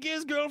 Louis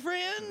C.K.'s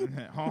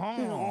girlfriend. oh,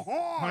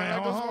 I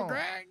like to smoke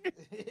crack.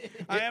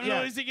 I am Yeah.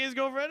 Louis C.K.'s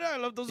girlfriend. I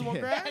love to smoke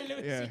crack.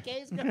 Yeah.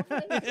 C.K.'s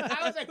girlfriend.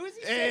 I was like, who's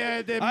he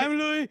saying? I'm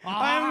Louis.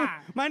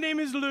 My name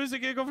is Louis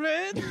C.K.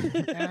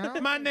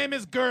 girlfriend. My name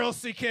is Girl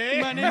CK.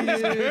 My name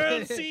is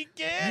Girl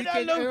C.K. You I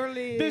can love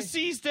early- the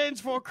C stands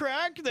for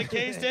crack. The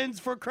K stands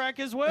for crack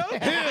as well.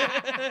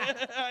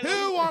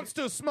 Who wants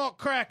to smoke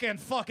crack and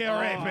fuck a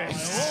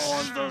rapist? Who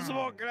wants to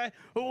smoke crack?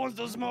 Who wants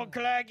to smoke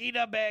crack? Eat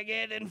a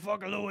baguette and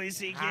fuck a Louis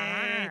C.K.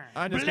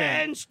 I'm just kidding.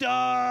 Blanche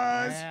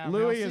does. Yeah,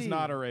 Louis merci. is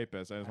not a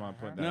rapist. I just want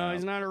to put that No, out.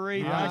 he's not a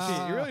rapist. Yeah,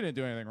 actually, you really didn't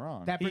do anything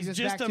wrong. That brings He's us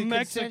just back a to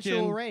Mexican.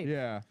 consensual rape.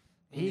 Yeah.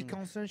 He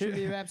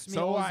consensually raps me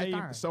So all the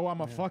time.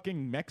 I'm a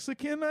fucking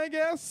Mexican, I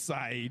guess.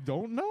 I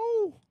don't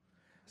know.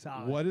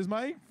 Solid. What is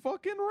my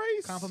fucking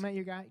race? Compliment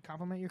your guy.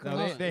 Compliment your No,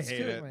 colleague. they It's hate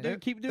good, it. man. Dude,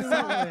 keep doing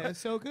Solid. that. It's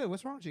so good.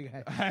 What's wrong with you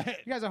guys?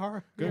 You guys are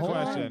hard. Good Hold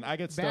on. question. I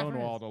get Bad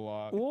stonewalled a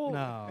lot. Well,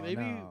 No,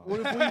 maybe. no.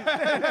 What if we?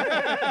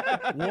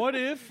 What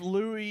if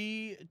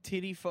Louis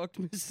titty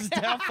fucked Mrs.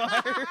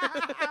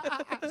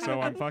 Doubtfire?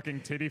 So I'm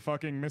fucking titty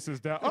fucking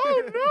Mrs. Dow.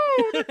 Oh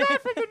no, the guy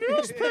from the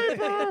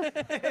newspaper.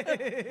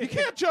 You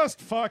can't just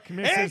fuck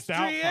Mrs. Extra,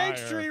 Doubtfire.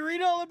 extra!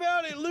 Read all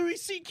about it. Louis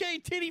C.K.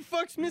 titty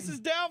fucks Mrs.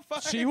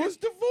 Doubtfire. She was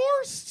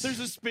divorced. There's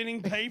a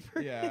spinning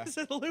paper. Yeah. It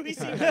says Louis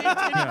C.K. titty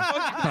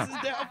fucks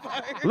Mrs.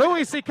 Doubtfire.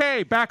 Louis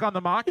C.K. back on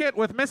the market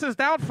with Mrs.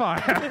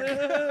 Doubtfire.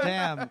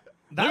 Damn.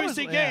 That Louis was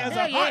C.K. yeah. has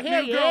a hot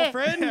new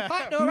girlfriend.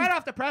 Right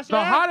off the press. The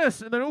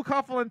hottest, the new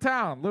couple in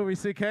town, Louis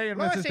C.K. and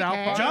Louis Mrs. C.K.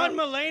 Doubtfire. John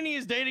Mulaney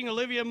is dating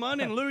Olivia Munn,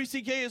 and Louis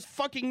C.K. is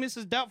fucking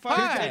Mrs.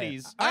 Doubtfire's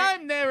titties.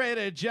 I'm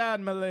narrator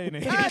John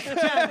Mulaney.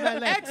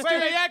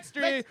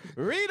 extra.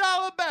 Read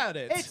all about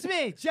it. It's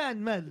me,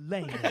 John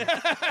Mulaney.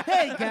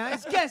 Hey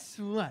guys, guess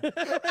what?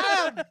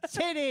 I'm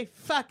titty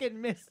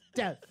fucking Miss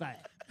Doubtfire.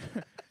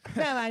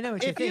 Now I know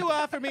what you if think. you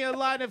offer me a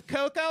line of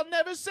coke, I'll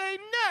never say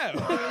no.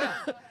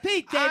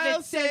 Pete I'll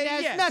Davidson say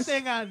has yes.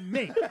 nothing on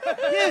me.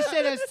 You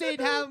should have seen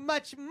how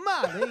much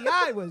Molly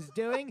I was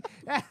doing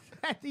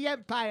at the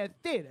Empire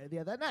Theater the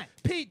other night.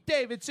 Pete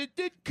Davidson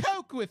did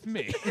coke with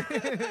me.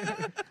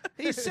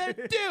 He said,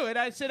 do it.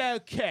 I said,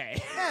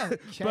 okay.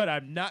 Okay. But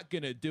I'm not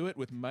going to do it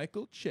with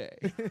Michael Che.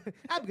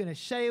 I'm gonna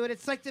show you what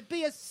it's like to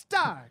be a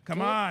star. Come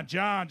kid. on,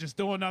 John, just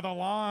do another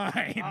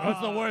line.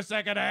 What's the worst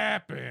that could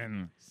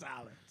happen?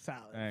 Solid.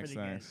 Thanks, Pretty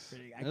thanks. good.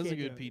 Pretty, I That was a can't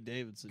do good it. Pete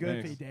Davidson. Good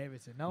Thanks. Pete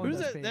Davidson. No one Who's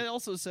does that? Pete. That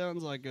also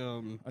sounds like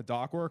A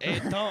dock worker?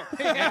 Ed Tom.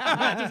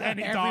 Just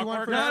any dog Everyone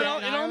worker. from No,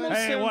 Staten it almost Island.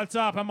 Hey, sounds- what's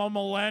up? I'm a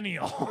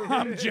millennial.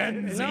 I'm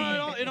Gen Z.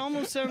 No, it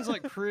almost sounds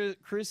like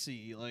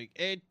Chrissy, like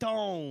Ed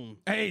Tom.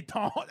 Hey,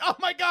 Tone. Oh,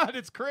 my God.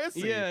 It's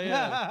Chrissy.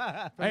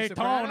 Yeah. From Hey,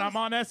 Sopranos? Tone, I'm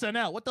on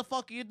SNL. What the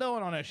fuck are you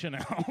doing on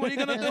SNL? What are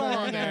you going to do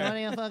on there?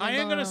 I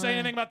ain't going to say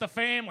anything about the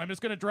family. I'm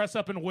just going to dress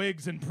up in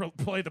wigs and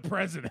play the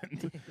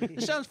president.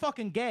 This sounds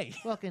fucking gay.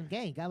 Fucking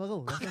gay.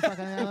 Gabagoo. That's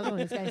fucking gabagoo.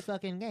 This guy's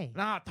fucking gay.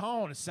 Nah,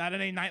 Tone, it's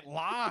Saturday Night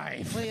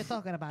Live. What are you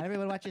talking about?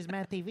 Everyone watches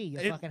Mad TV.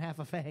 You're fucking half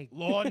a fag.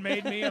 Lord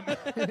made me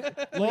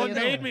What Lord are you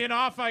made doing? me an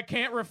offer I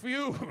can't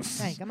refuse.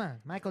 Hey, come on.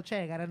 Michael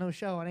Che got a new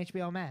show on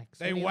HBO Max.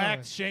 They What are you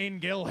whacked Shane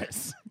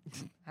Gillis.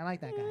 doing? I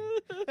like that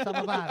guy.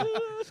 Something about him.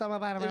 Something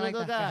about him. I like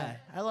that guy.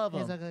 I love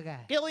He's a good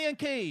guy. Gillian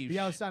Cage.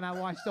 Yo, son, I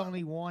watched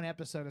only one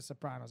episode of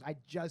Sopranos. I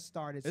just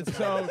started It's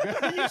Sopranos. so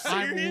good.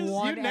 I'm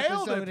one You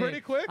nailed it episode pretty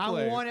in. quickly.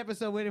 I'm one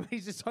episode in.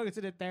 He's just talking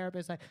to the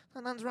therapist like,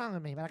 oh, nothing's wrong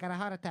with me, but I got a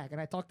heart attack, and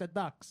I talk to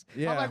ducks.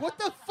 Yeah. I'm like, what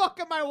the fuck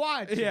am I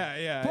watching?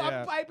 Yeah.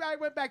 I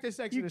went back to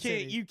Sex You and the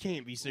can't. City. You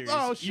can't be serious.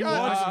 Oh, you shut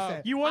watched,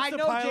 up. You watched I the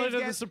know pilot James of The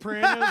Gans-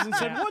 Sopranos and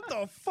said, "What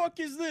the fuck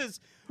is this?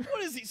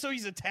 What is he? So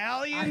he's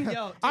Italian?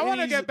 I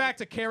want to he's- get back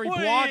to Carrie What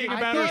blogging is-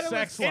 about I her thought it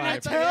sex was- An life.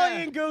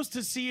 Italian goes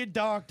to see a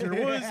doctor. What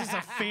is this?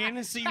 A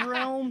fantasy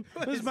realm?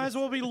 This might as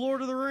well be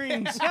Lord of the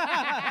Rings.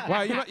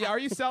 Wow, are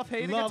you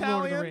self-hating Love Italian?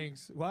 Lord of the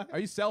Rings. What? Are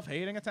you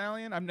self-hating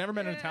Italian? I've never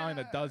met an Italian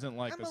that doesn't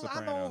like The Sopranos.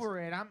 I'm over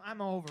it.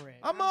 I'm over it.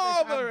 I'm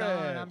just- over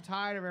done. it. I'm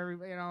tired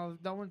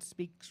of no one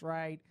speaks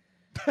right.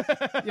 They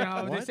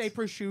say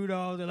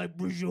prosciutto. They're like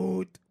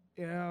prosciutto.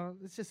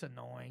 It's just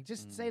annoying.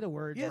 Just say the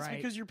words Yes, right.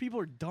 because your people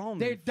are dumb.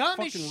 They're dumb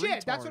as Fucking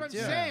shit. That's what I'm retards.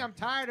 Yeah. saying. I'm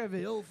tired of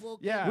it. Oh, fuck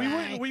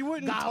Yeah. We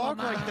wouldn't talk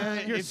like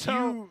that You're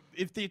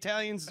if the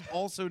Italians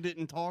also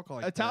didn't talk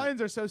like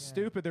Italians are so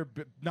stupid. They're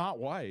not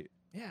white.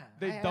 Yeah.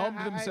 They dumbed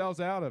themselves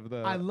out of the.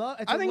 I love.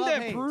 that. I think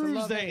that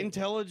proves that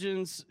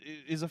intelligence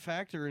is a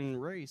factor in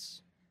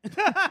race.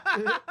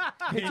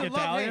 being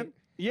Italian.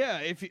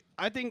 Yeah,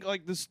 I think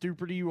like the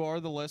stupider you are,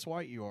 the less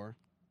white you are.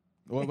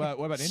 What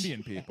about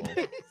Indian people?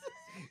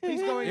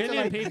 He's going to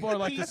Indian like, people are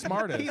like the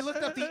smartest. He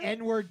looked up the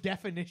N-word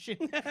definition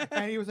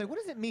and he was like, "What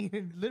does it mean?"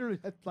 And literally,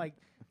 that's like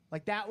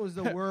that was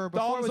the word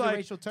before it was a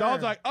racial term.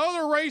 Don's like,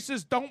 other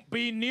races don't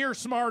be near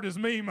smart as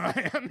me,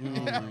 man.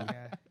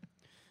 Yeah.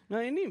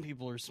 No, Indian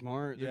people are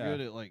smart. They're Yeah.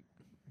 good at like.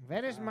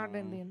 Very smart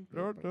Indian.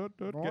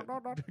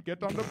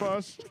 Get on the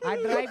bus.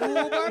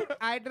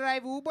 I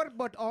drive Uber,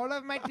 but all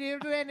of my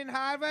children in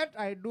Harvard,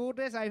 I do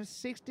this. I'm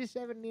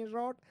 67 years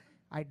old.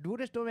 I do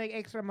this to make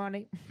extra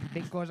money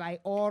because I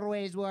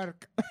always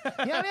work.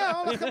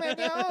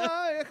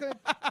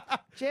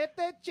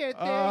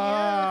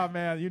 Oh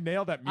man, you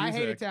nailed that music. I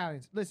hate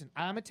Italians. Listen,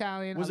 I'm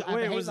Italian. Was I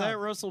hate was that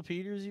love. Russell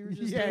Peters you were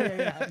just?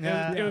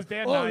 Yeah. It was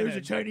Dan Oh, there's a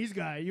Hyman. Chinese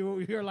guy.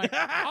 You're like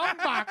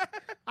Hanbach.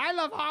 I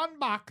love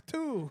Hanbach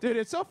too. Dude,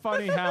 it's so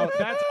funny how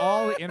that's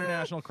all the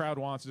international crowd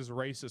wants is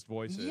racist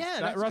voices. Yeah,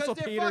 That that's Russell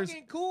because they're Peters.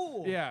 fucking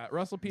cool. Yeah,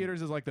 Russell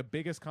Peters is like the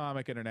biggest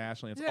comic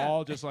internationally. It's Yeah.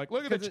 all just like,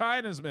 look at the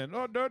Chinaman.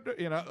 Oh,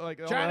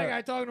 like all China that.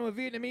 guy talking to a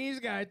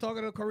Vietnamese guy,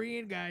 talking to a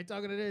Korean guy,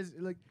 talking to this.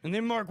 Like, And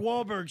then Mark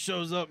Wahlberg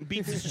shows up and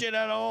beats the shit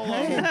out of all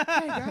of them.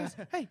 hey guys,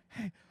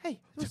 hey,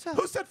 what's up?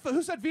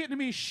 Who said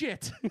Vietnamese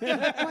shit? Who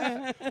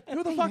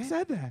the fuck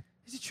said that?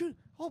 Is it true?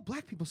 All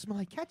black people smell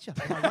like ketchup.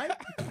 Am I right?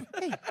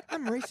 Hey,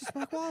 I'm racist,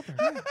 Mark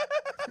Wahlberg.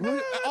 Yeah.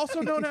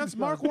 Also known as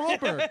Mark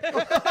Wahlberg.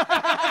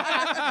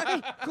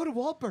 Hey, go to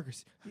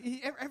Wahlburgers.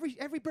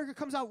 Every burger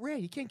comes out rare.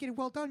 You can't get it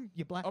well done,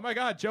 you black. Oh my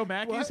God, Joe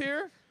Mackey's What?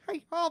 here.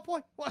 Hey, oh boy.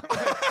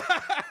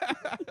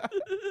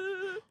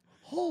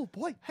 Oh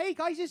boy. Hey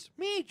guys, it's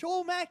me,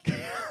 Joel Mack.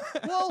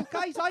 Well,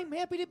 guys, I'm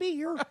happy to be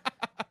here.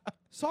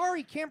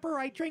 Sorry, camper,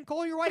 I drank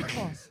all your White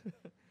Claws.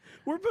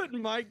 We're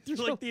putting Mike through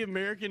like the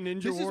American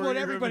Ninja This is Warrior what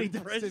of everybody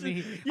does to impression.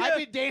 me. Yeah. I've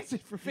been dancing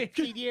for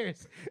 15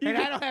 years, and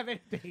I don't have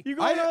anything. You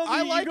go on all,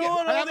 I like you go it.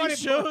 on I all like these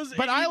it, shows,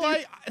 but and I you do-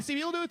 like. See,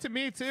 people do it to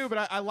me too,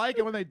 but I like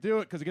it when they do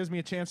it because it gives me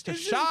a chance to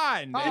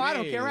shine. Oh, I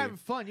don't baby. care. We're having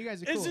fun. You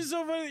guys are cool. It's just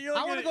so funny. That you're I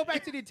like want to go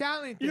back to the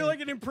Italian thing. You're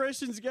like an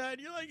impressions guy. And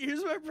you're like,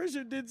 here's my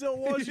impression of Denzel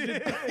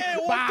Washington. Hey,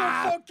 what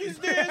the fuck is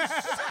this?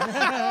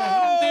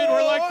 Dude,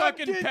 we're like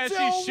fucking Denzel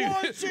Pesci shooting.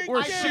 Washington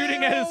We're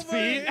shooting at his over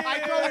feet. here. I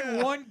throw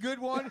in one good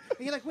one, and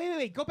you're like,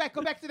 wait, go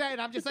back to that,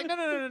 and I'm just like, no,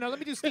 let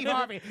me do Steve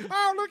Harvey.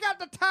 Oh, look at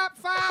the top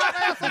 5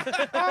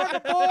 answers on the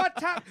board.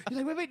 Top.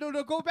 You're like, wait,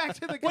 no, go back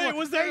to the. Wait,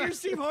 was that your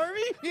Steve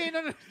Harvey? Yeah,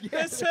 no. Yeah.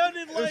 That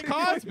sounded It was like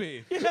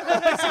Cosby. Cosby.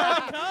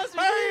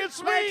 Hey,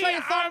 it's me. Let me tell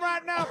you something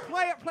right now.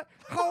 Play it.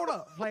 Hold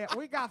up, play it.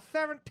 We got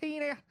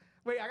 17.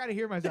 Wait, I gotta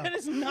hear myself. That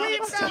is not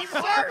We've Steve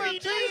got Harvey,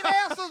 17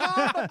 answers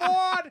on the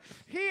board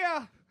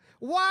here.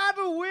 Why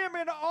do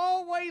women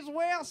always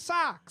wear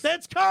socks?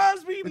 That's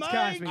Cosby, It's Mike.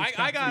 Cosby.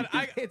 I got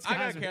It's I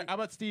got Cosby. care. How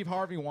about Steve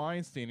Harvey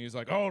Weinstein? He's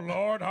like, oh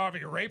Lord,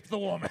 Harvey raped the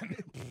woman.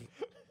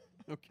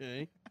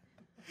 Okay.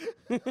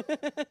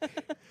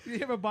 You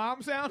have a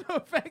bomb sound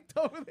effect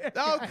over there?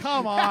 Oh,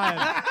 come on.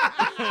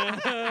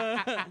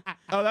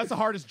 Oh, that's the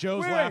hardest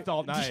Joe's Wait, laughed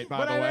all night, by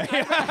but the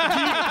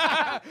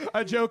way.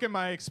 A joke at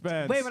my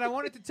expense. Wait, but I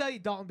wanted to tell you,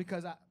 Dalton,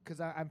 because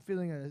I'm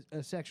feeling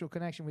a sexual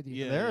connection with you.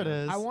 Yeah. There it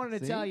is. I wanted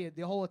to See? tell you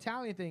the whole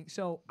Italian thing.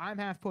 So I'm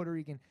half Puerto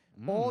Rican.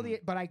 Mm.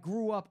 But I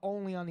grew up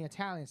only on the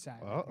Italian side.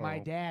 Uh-oh. My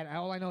dad,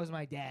 all I know is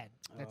my dad.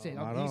 That's it.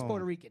 Right He's on.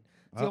 Puerto Rican.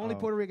 It's the only Uh-oh.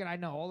 Puerto Rican I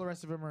know. All the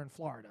rest of them are in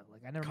Florida.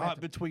 Like I never met Caught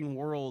them. between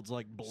worlds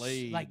like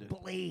Blade. Like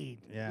Blade.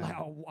 Yeah. Like,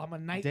 I'm a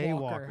night Day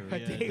walker. walker. A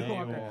Yeah, day day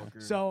walker. walker.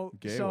 So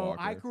Gay so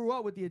walker. I grew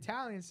up with the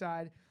Italian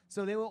side.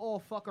 So they will all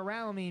fuck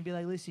around with me and be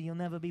like, listen, you'll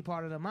never be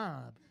part of the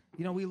mob.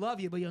 You know, we love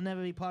you, but you'll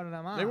never be part of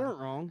the mob. They weren't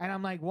wrong. And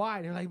I'm like,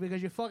 why? They're like,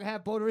 because you fucking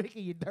have Puerto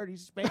Rican, you dirty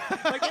space.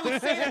 Like, they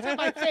would say that to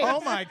my face.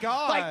 Oh, my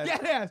God. Like,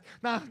 dead ass.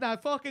 Now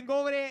fucking go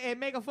over there and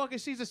make a fucking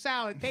Caesar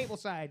salad table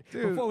side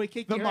before we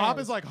kick the your mob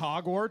ass. is like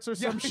Hogwarts or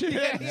some shit.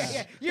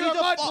 Yeah. You're a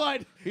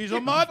mudblood. He's a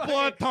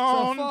mudblood, So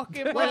Tone.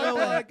 fucking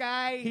mudblood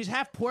guy. He's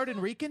half Puerto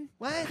Rican.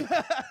 What?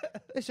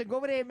 Listen, go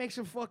over there and make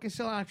some fucking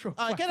cilantro.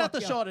 Get out the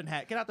Fuck shortened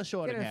hat. Get out the Get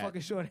shortened in hat.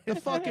 fucking short. The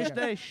fuck is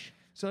this?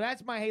 So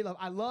that's my hate love.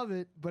 I love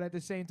it, but at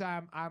the same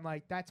time, I'm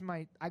like,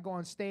 I go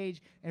on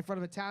stage in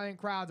front of Italian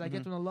crowds. I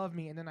get them to love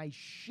me, and then I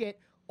shit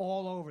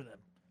all over them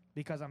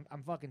because I'm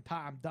fucking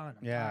tired. I'm done.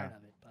 I'm Yeah. tired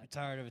of it. I'm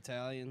tired of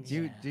Italians.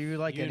 Do you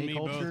like You and any me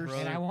both, cultures?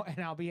 brother.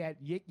 And I'll be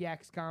at Yik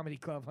Yak's Comedy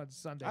Club on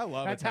Sunday. I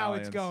love That's Italians.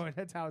 how it's going.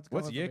 That's how it's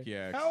going. What's for Yik me.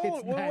 Yak? How old,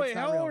 It's not- wait, it's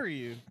not how real. old are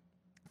you?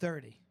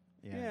 30.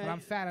 Yeah. But I'm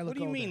fat. I look What do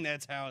you older. mean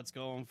that's how it's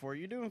going for you?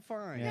 You're doing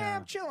fine. Yeah. Yeah,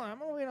 I'm chilling.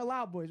 I'm over in the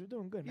Loud Boys. We're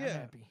doing good. I'm Yeah.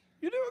 happy.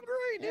 You're doing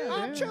great, dude.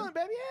 I'm chilling,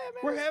 baby. Yeah,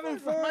 man. We're it's having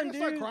fun. Am I fun, gonna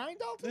start dude. crying,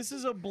 Dalton? This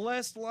is a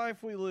blessed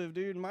life we live,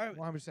 dude.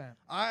 100%.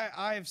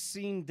 I've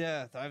seen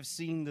death. I've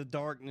seen the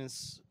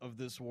darkness of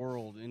this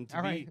world, and to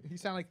All be, right, you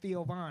sound like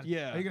Theo Von.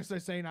 Yeah. Are you gonna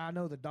start saying, "I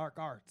know the dark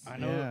arts"? I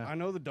know, Yeah. I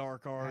know the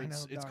dark arts.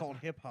 know It's dark called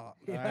arts. hip hop.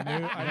 I knew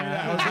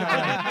that was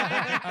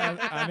coming.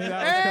 I knew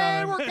that was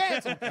And coming. we're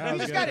canceled. That You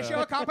was just good, got to though.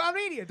 show a Compound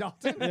Media,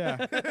 Dalton.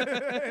 Yeah.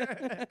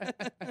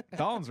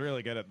 Dalton's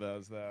really good at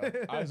those, though.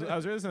 I was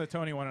listening to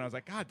Tony one, and I was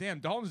like, God damn,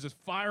 Dalton's just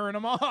firing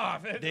them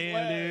off. It's Damn,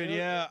 like- dude.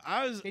 Yeah,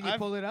 I was. Can you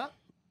pull it up?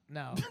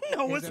 No.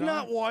 No, Is it's it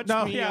not. on? Watch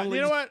No, me. yeah. on You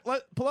know Legion-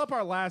 what? Pull up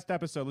our last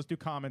episode. Let's do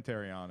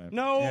commentary on it.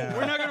 No, Yeah.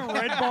 we're not gonna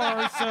red bar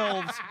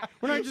ourselves.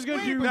 We're not just gonna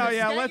Wait, do. but No, the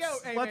yeah. Skag- Let's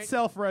yo, hey, let's mate.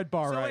 self red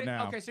bar So right wait,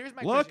 now. okay, so here's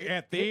my Look question.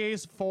 at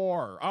these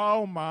four.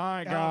 Oh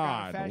my Oh,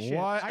 God! fat shit.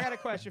 What? I got a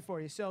question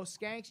for you. So,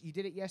 Skanks, you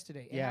did it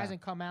yesterday. It Yeah.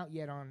 hasn't come out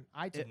yet on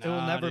iTunes. It will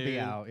Nah, never dude. be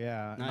out.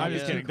 Yeah. Not I'm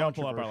just Yeah. kidding. Don't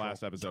pull up our Controversial.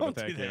 last episode. Don't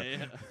but do thank that. you.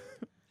 Yeah.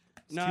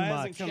 No, too it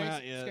hasn't much. come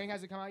out yet. Skank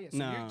hasn't come out yet.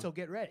 No. So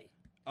get ready.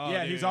 Oh,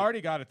 Yeah, dude. he's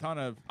already got a ton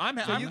of.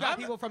 So you got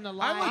people from the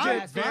live. legit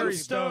cast very I'm already.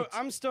 stoked.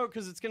 I'm stoked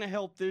because it's gonna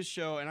help this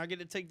show, and I get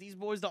to take these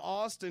boys to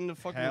Austin to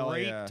fucking Hell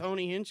rape yeah.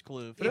 Tony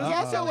Hinchcliffe. But it was You're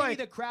also telling me like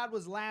the crowd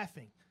was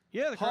laughing.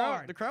 Yeah, the crowd.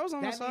 Hard. The crowd was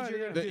on That the means side. you're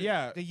Yeah. gonna do-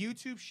 yeah. The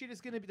YouTube shit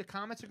is gonna be. The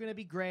comments are gonna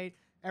be great.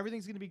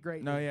 Everything's gonna be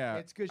great. No, dude. yeah,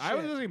 It's good shit. I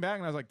was listening back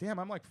and I was like, damn,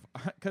 I'm like,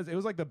 because it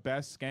was like the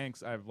best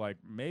Skanks I've like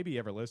maybe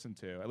ever listened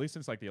to, at least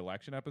since like the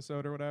election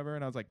episode or whatever.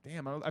 And I was like,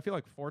 damn, I feel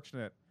like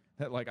fortunate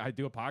that like I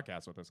do a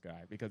podcast with this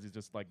guy because he's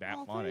just like that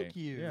Oh, funny. thank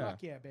you. Yeah.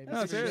 Fuck yeah, baby. No,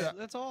 That's good seriously. shit.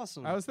 That's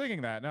awesome. I was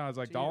thinking that. No, I was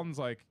like, To you. Dalton's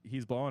like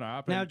he's blowing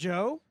up. Now, And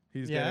Joe.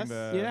 he's Yes?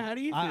 getting the. Yeah, how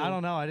do you feel? I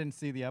don't know. I didn't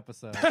see the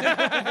episode.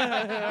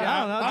 I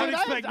don't know. I would Dude,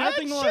 expect I had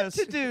nothing shit less.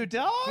 to do,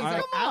 dog. He's Come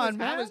like, I on,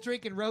 man. was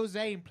drinking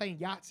rosé and playing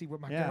Yahtzee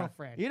with my Yeah.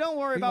 girlfriend. You don't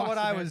worry We about what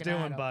watched I was American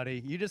doing, Idol.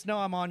 buddy. You just know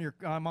I'm on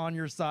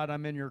your side.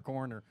 I'm in your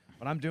corner,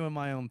 but I'm doing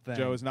my own thing.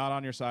 Joe is not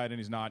on your side and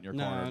he's not in your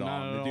No, corner, not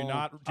Dalton. at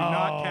Do all.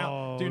 not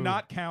count. Do Oh.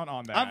 not count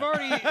on that.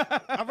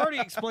 I've already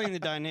explained the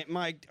dynamic.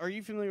 Mike, are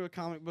you familiar with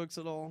comic books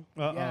at all?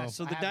 Uh-oh. Yeah,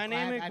 So I the have-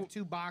 dynamic- I have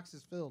 2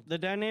 boxes filled. The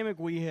dynamic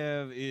we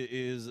have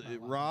is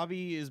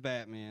Robbie is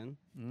Batman.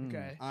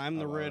 Okay. I'm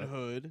the love Red it.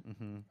 Hood.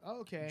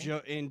 Okay.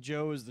 Joe and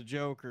Joe is the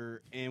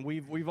Joker, and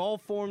we've all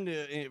formed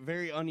a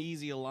very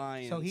uneasy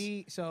alliance.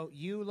 So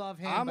you love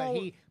him,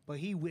 I'm but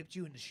he whipped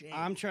you into shape.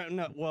 I'm trying.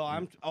 No, well,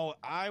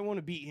 I want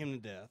to beat him to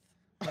death.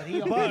 but he,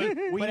 but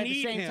we but at the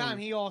need same him. time,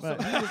 he also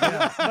But- he was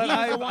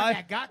the one I-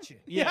 that got you.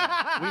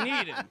 Yeah, we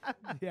need him.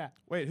 Yeah.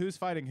 Wait, who's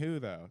fighting who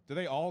though? Do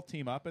they all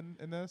team up in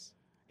this?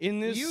 In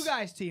this, You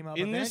guys team up.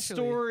 in this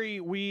eventually. story,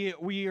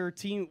 we are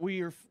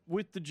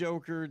with the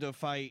Joker to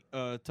fight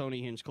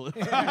Tony Hinchcliffe.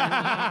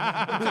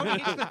 Tony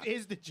Hinchcliffe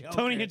is the Joker.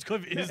 Tony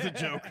Hinchcliffe is the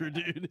Joker,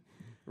 dude.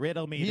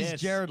 Riddle me He's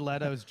Jared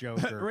Leto's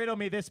Joker. Riddle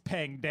me this,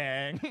 peng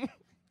dang.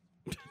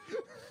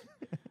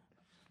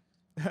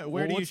 Where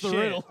Well, do you what's the shit?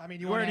 riddle? I mean,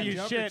 you Where wanna do have you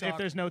Joker shit if talk?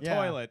 there's no Yeah.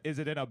 toilet? Is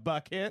it in a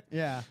bucket?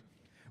 Yeah.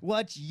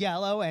 what's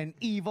yellow and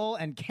evil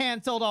and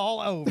canceled all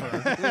over.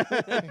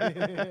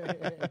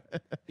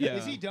 Yeah.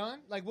 Is he done?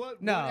 Like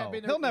what? No,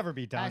 he'll never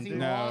be done. Has he Dude.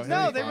 lost? No,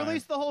 No, he's they fine.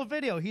 released the whole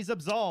video. He's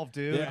absolved,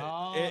 dude. Yeah.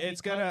 Oh,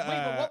 It's because- gonna,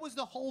 Wait, but what was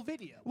the whole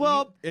video?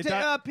 Well, It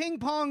does- Ping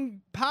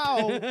Pong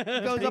Pow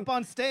goes up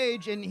on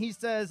stage and he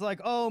says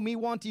like, "Oh, me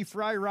wanty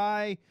fry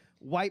rye,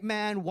 white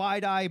man,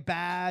 wide eye,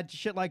 bad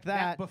shit like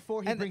that."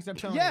 before he brings up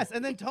Tony. Yes,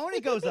 and then Tony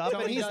goes up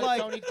and Tony he's does-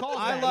 like, Tony calls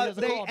 "I back. He love." does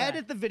a They call back.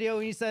 edit the video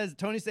and he says,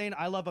 "Tony's saying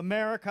I love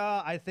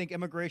America. I think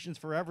immigration's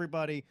for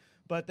everybody,"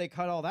 but they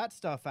cut all that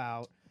stuff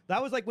out.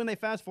 That was like when they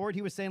fast forward,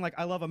 he was saying like,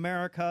 "I love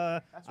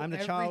America. I'm the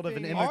child of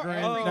an Everything-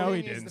 immigrant." Oh, No, he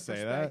everything is didn't the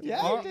say that. perspective.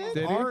 Yeah, he did.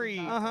 Did he? Ari,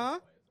 Uh-huh.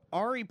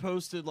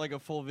 Posted like a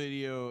full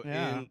video,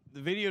 Yeah. and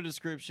the video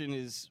description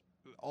is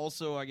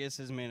also, I guess,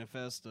 his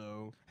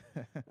manifesto.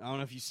 I don't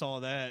know if you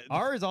saw that.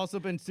 Ari's also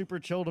been super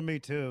chill to me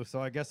too,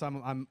 so I guess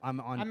I'm on.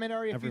 I met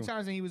Ari a few everyone.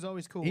 times and he was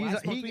always cool. He's I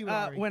smoked weed with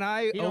Ari. when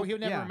I He'll never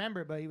yeah.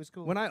 remember, but he was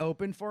cool. When I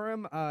opened for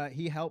him,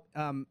 he helped.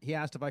 He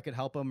asked if I could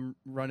help him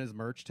run his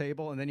merch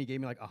table, and then he gave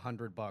me like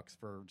 $100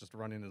 for just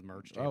running his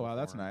merch table. Oh wow,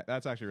 that's for him. nice.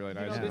 That's actually really you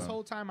nice. know, of this him.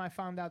 whole time I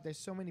found out there's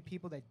so many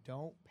people that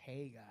don't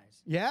pay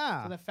guys.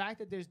 Yeah. So the fact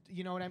that there's,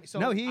 you know what I mean? So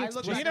No, he I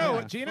look explained- back Gino,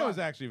 and- Gino is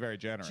actually very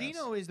generous.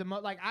 Gino is the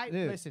most, like,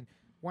 Dude. listen,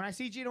 when I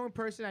see Gino in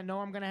person, I know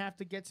I'm going to have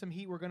to get some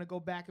heat. We're going to go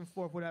back and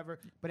forth, whatever.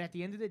 But at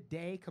the end of the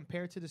day,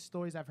 compared to the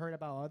stories I've heard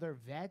about other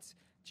vets,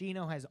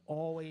 Gino has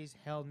always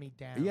held me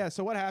down. Yeah.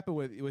 So what happened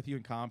with you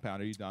and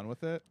Compound? Are you done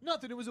with it?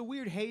 Nothing. It was a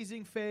weird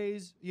hazing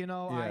phase, you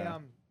know. Yeah.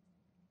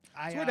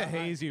 It's weird to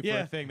haze you for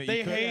Yeah, a thing that they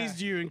you could. hazed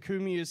you, and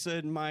Kumia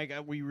said, "Mike,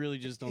 we really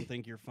just don't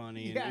think you're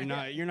funny, and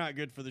Yeah, you're not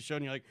good for the show."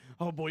 And you're like,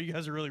 "Oh boy, you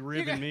guys are really You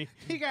ribbing guys, me."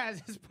 you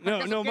guys No,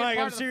 guys no, are getting Mike, part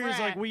I'm of the serious.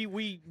 frat. Like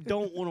we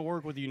don't want to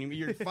work with you anymore.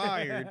 You're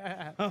fired.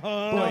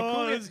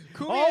 Kumia- It's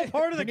Kumia- all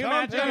part of the Can you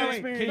imagine Compound getting-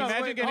 experience. can you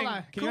imagine wait, getting- hold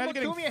on. can you imagine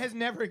getting- Kumia has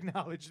never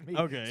acknowledged me.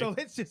 Okay. So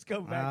let's just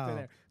go back Wow. to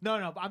there.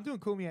 No, but I'm doing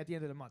Kumia at the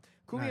end of the month.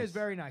 Kumia Nice. is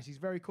very nice. He's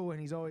very cool, and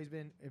he's always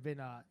been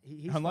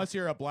he's Unless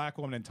you're a black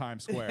woman in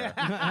Times Square.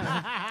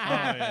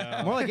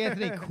 More like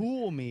Anthony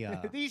Cool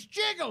Mia. these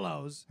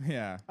gigolos.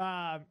 Yeah.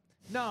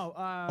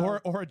 No.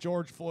 Or a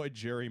George Floyd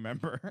jury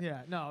member.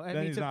 yeah, no.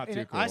 Then he's not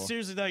too cool. I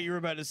seriously thought you were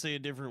about to say a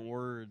different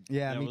word.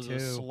 Yeah, that me was too. a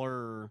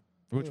slur.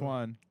 Which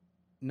one?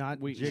 Not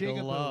Wait,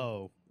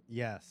 gigolo.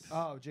 Yes.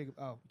 Oh, you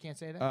can't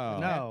say that. Oh.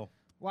 No.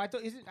 Well, I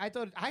thought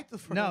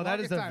for No, the that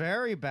is longest a time,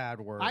 very bad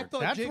word. I thought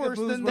that's worse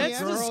jigaboos than were That's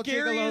the girl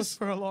scariest- gigolos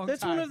for a long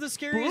That's time. one of the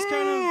scariest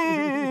kind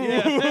of.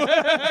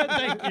 Yeah.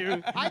 Thank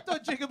you. I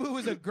thought Jigaboo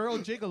was a girl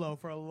gigolo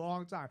for a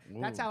long time.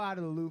 That's how out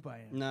of the loop I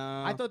am.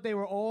 No. I thought they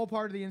were all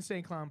part of the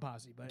Insane Clown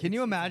Posse. But Can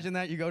you imagine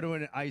that? You go to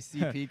an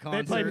ICP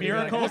concert. play and you're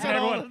like, Miracles "Look at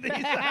and all everyone- of these."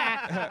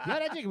 yeah,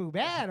 that Jigaboo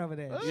bad over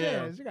there.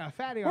 Yeah. Shit, she got a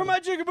fatty Where on my her.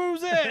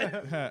 jigaboos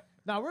at?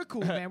 No, we're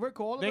cool, man. We're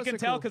cool. All of They us can are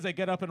tell cool. because they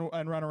get up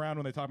and run around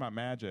when they talk about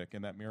magic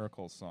in that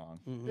Miracles song.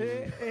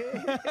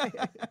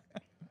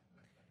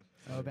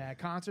 So bad.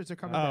 Concerts are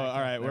coming Oh, back.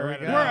 all right. There we We're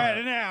go. at We're at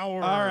an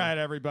hour. All right,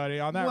 everybody.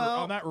 On that Well-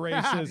 on that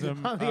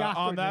racism,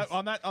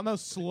 On the on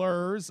those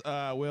slurs,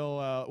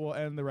 we'll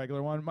end the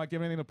regular one. Mike, do you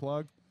have anything to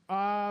plug?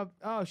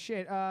 Oh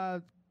shit.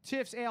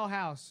 Tiff's Ale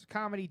House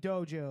Comedy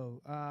Dojo.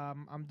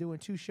 I'm doing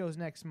 2 shows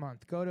next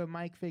month. Go to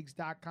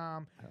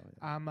MikeFigs.com.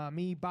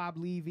 Me, Bob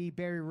Levy,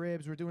 Barry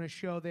Ribs. We're doing a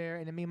show there,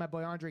 and then me and my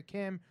boy Andre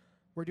Kim.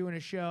 We're doing a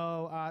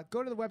show.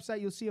 Go to the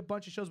website. You'll see a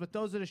bunch of shows, but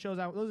those are the shows.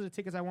 Those are the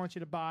tickets I want you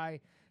to buy.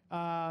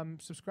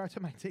 Subscribe to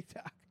my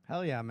TikTok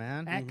Hell yeah,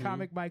 man. at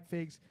Comic Mike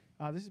Figs.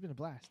 This has been a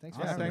blast. Thanks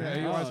for Yeah, having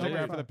me. you want to Oh, stick yeah.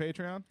 around for the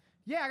Patreon?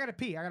 Yeah, I gotta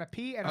pee.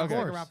 And I'll Okay.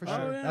 stick around for Oh,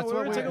 sure. yeah. That's we're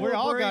what gonna take a we little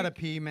all break. gotta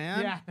pee,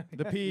 man. Yeah.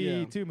 The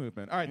P2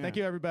 movement. All right, thank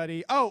you,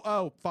 everybody.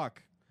 Oh,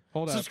 fuck.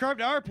 Hold up. Subscribe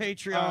to our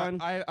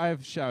Patreon. I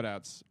have shout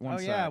outs. Oh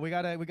yeah, we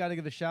gotta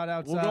give the shout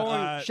outs. We'll go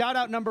on- Shout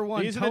out number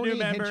 1. these are the Tony new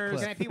members.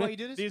 Hinchcliffe. Can I pee while you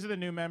do this? These are the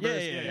new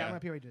members. Yeah, I'm gonna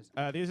pee while you do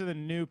this. These are the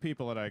new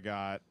people that I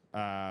got.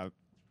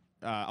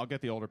 I'll get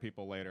the older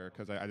people later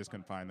because I just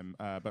couldn't find them.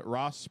 But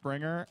Ross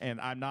Springer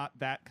and I'm Not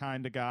That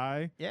Kind of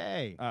Guy.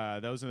 Yay.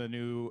 Those are the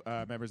new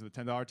members of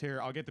the $10 tier.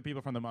 I'll get the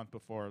people from the month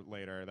before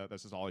later.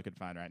 This is all you can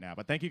find right now.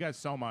 But thank you guys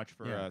so much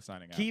for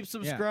signing up. Keep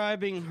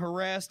subscribing.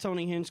 Harass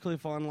Tony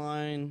Hinchcliffe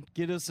online.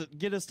 Get us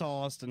to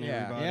Austin,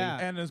 everybody. Yeah.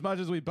 And as much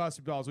as we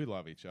bust balls, we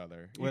love each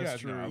other. You That's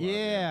guys know true. I love you.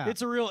 Yeah.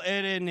 It's a real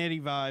Ed, Ed and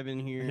Eddie vibe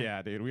in here.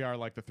 Yeah, dude. We are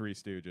like the Three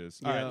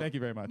Stooges. All Yeah. right. Thank you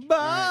very much. Bye.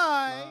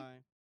 Bye.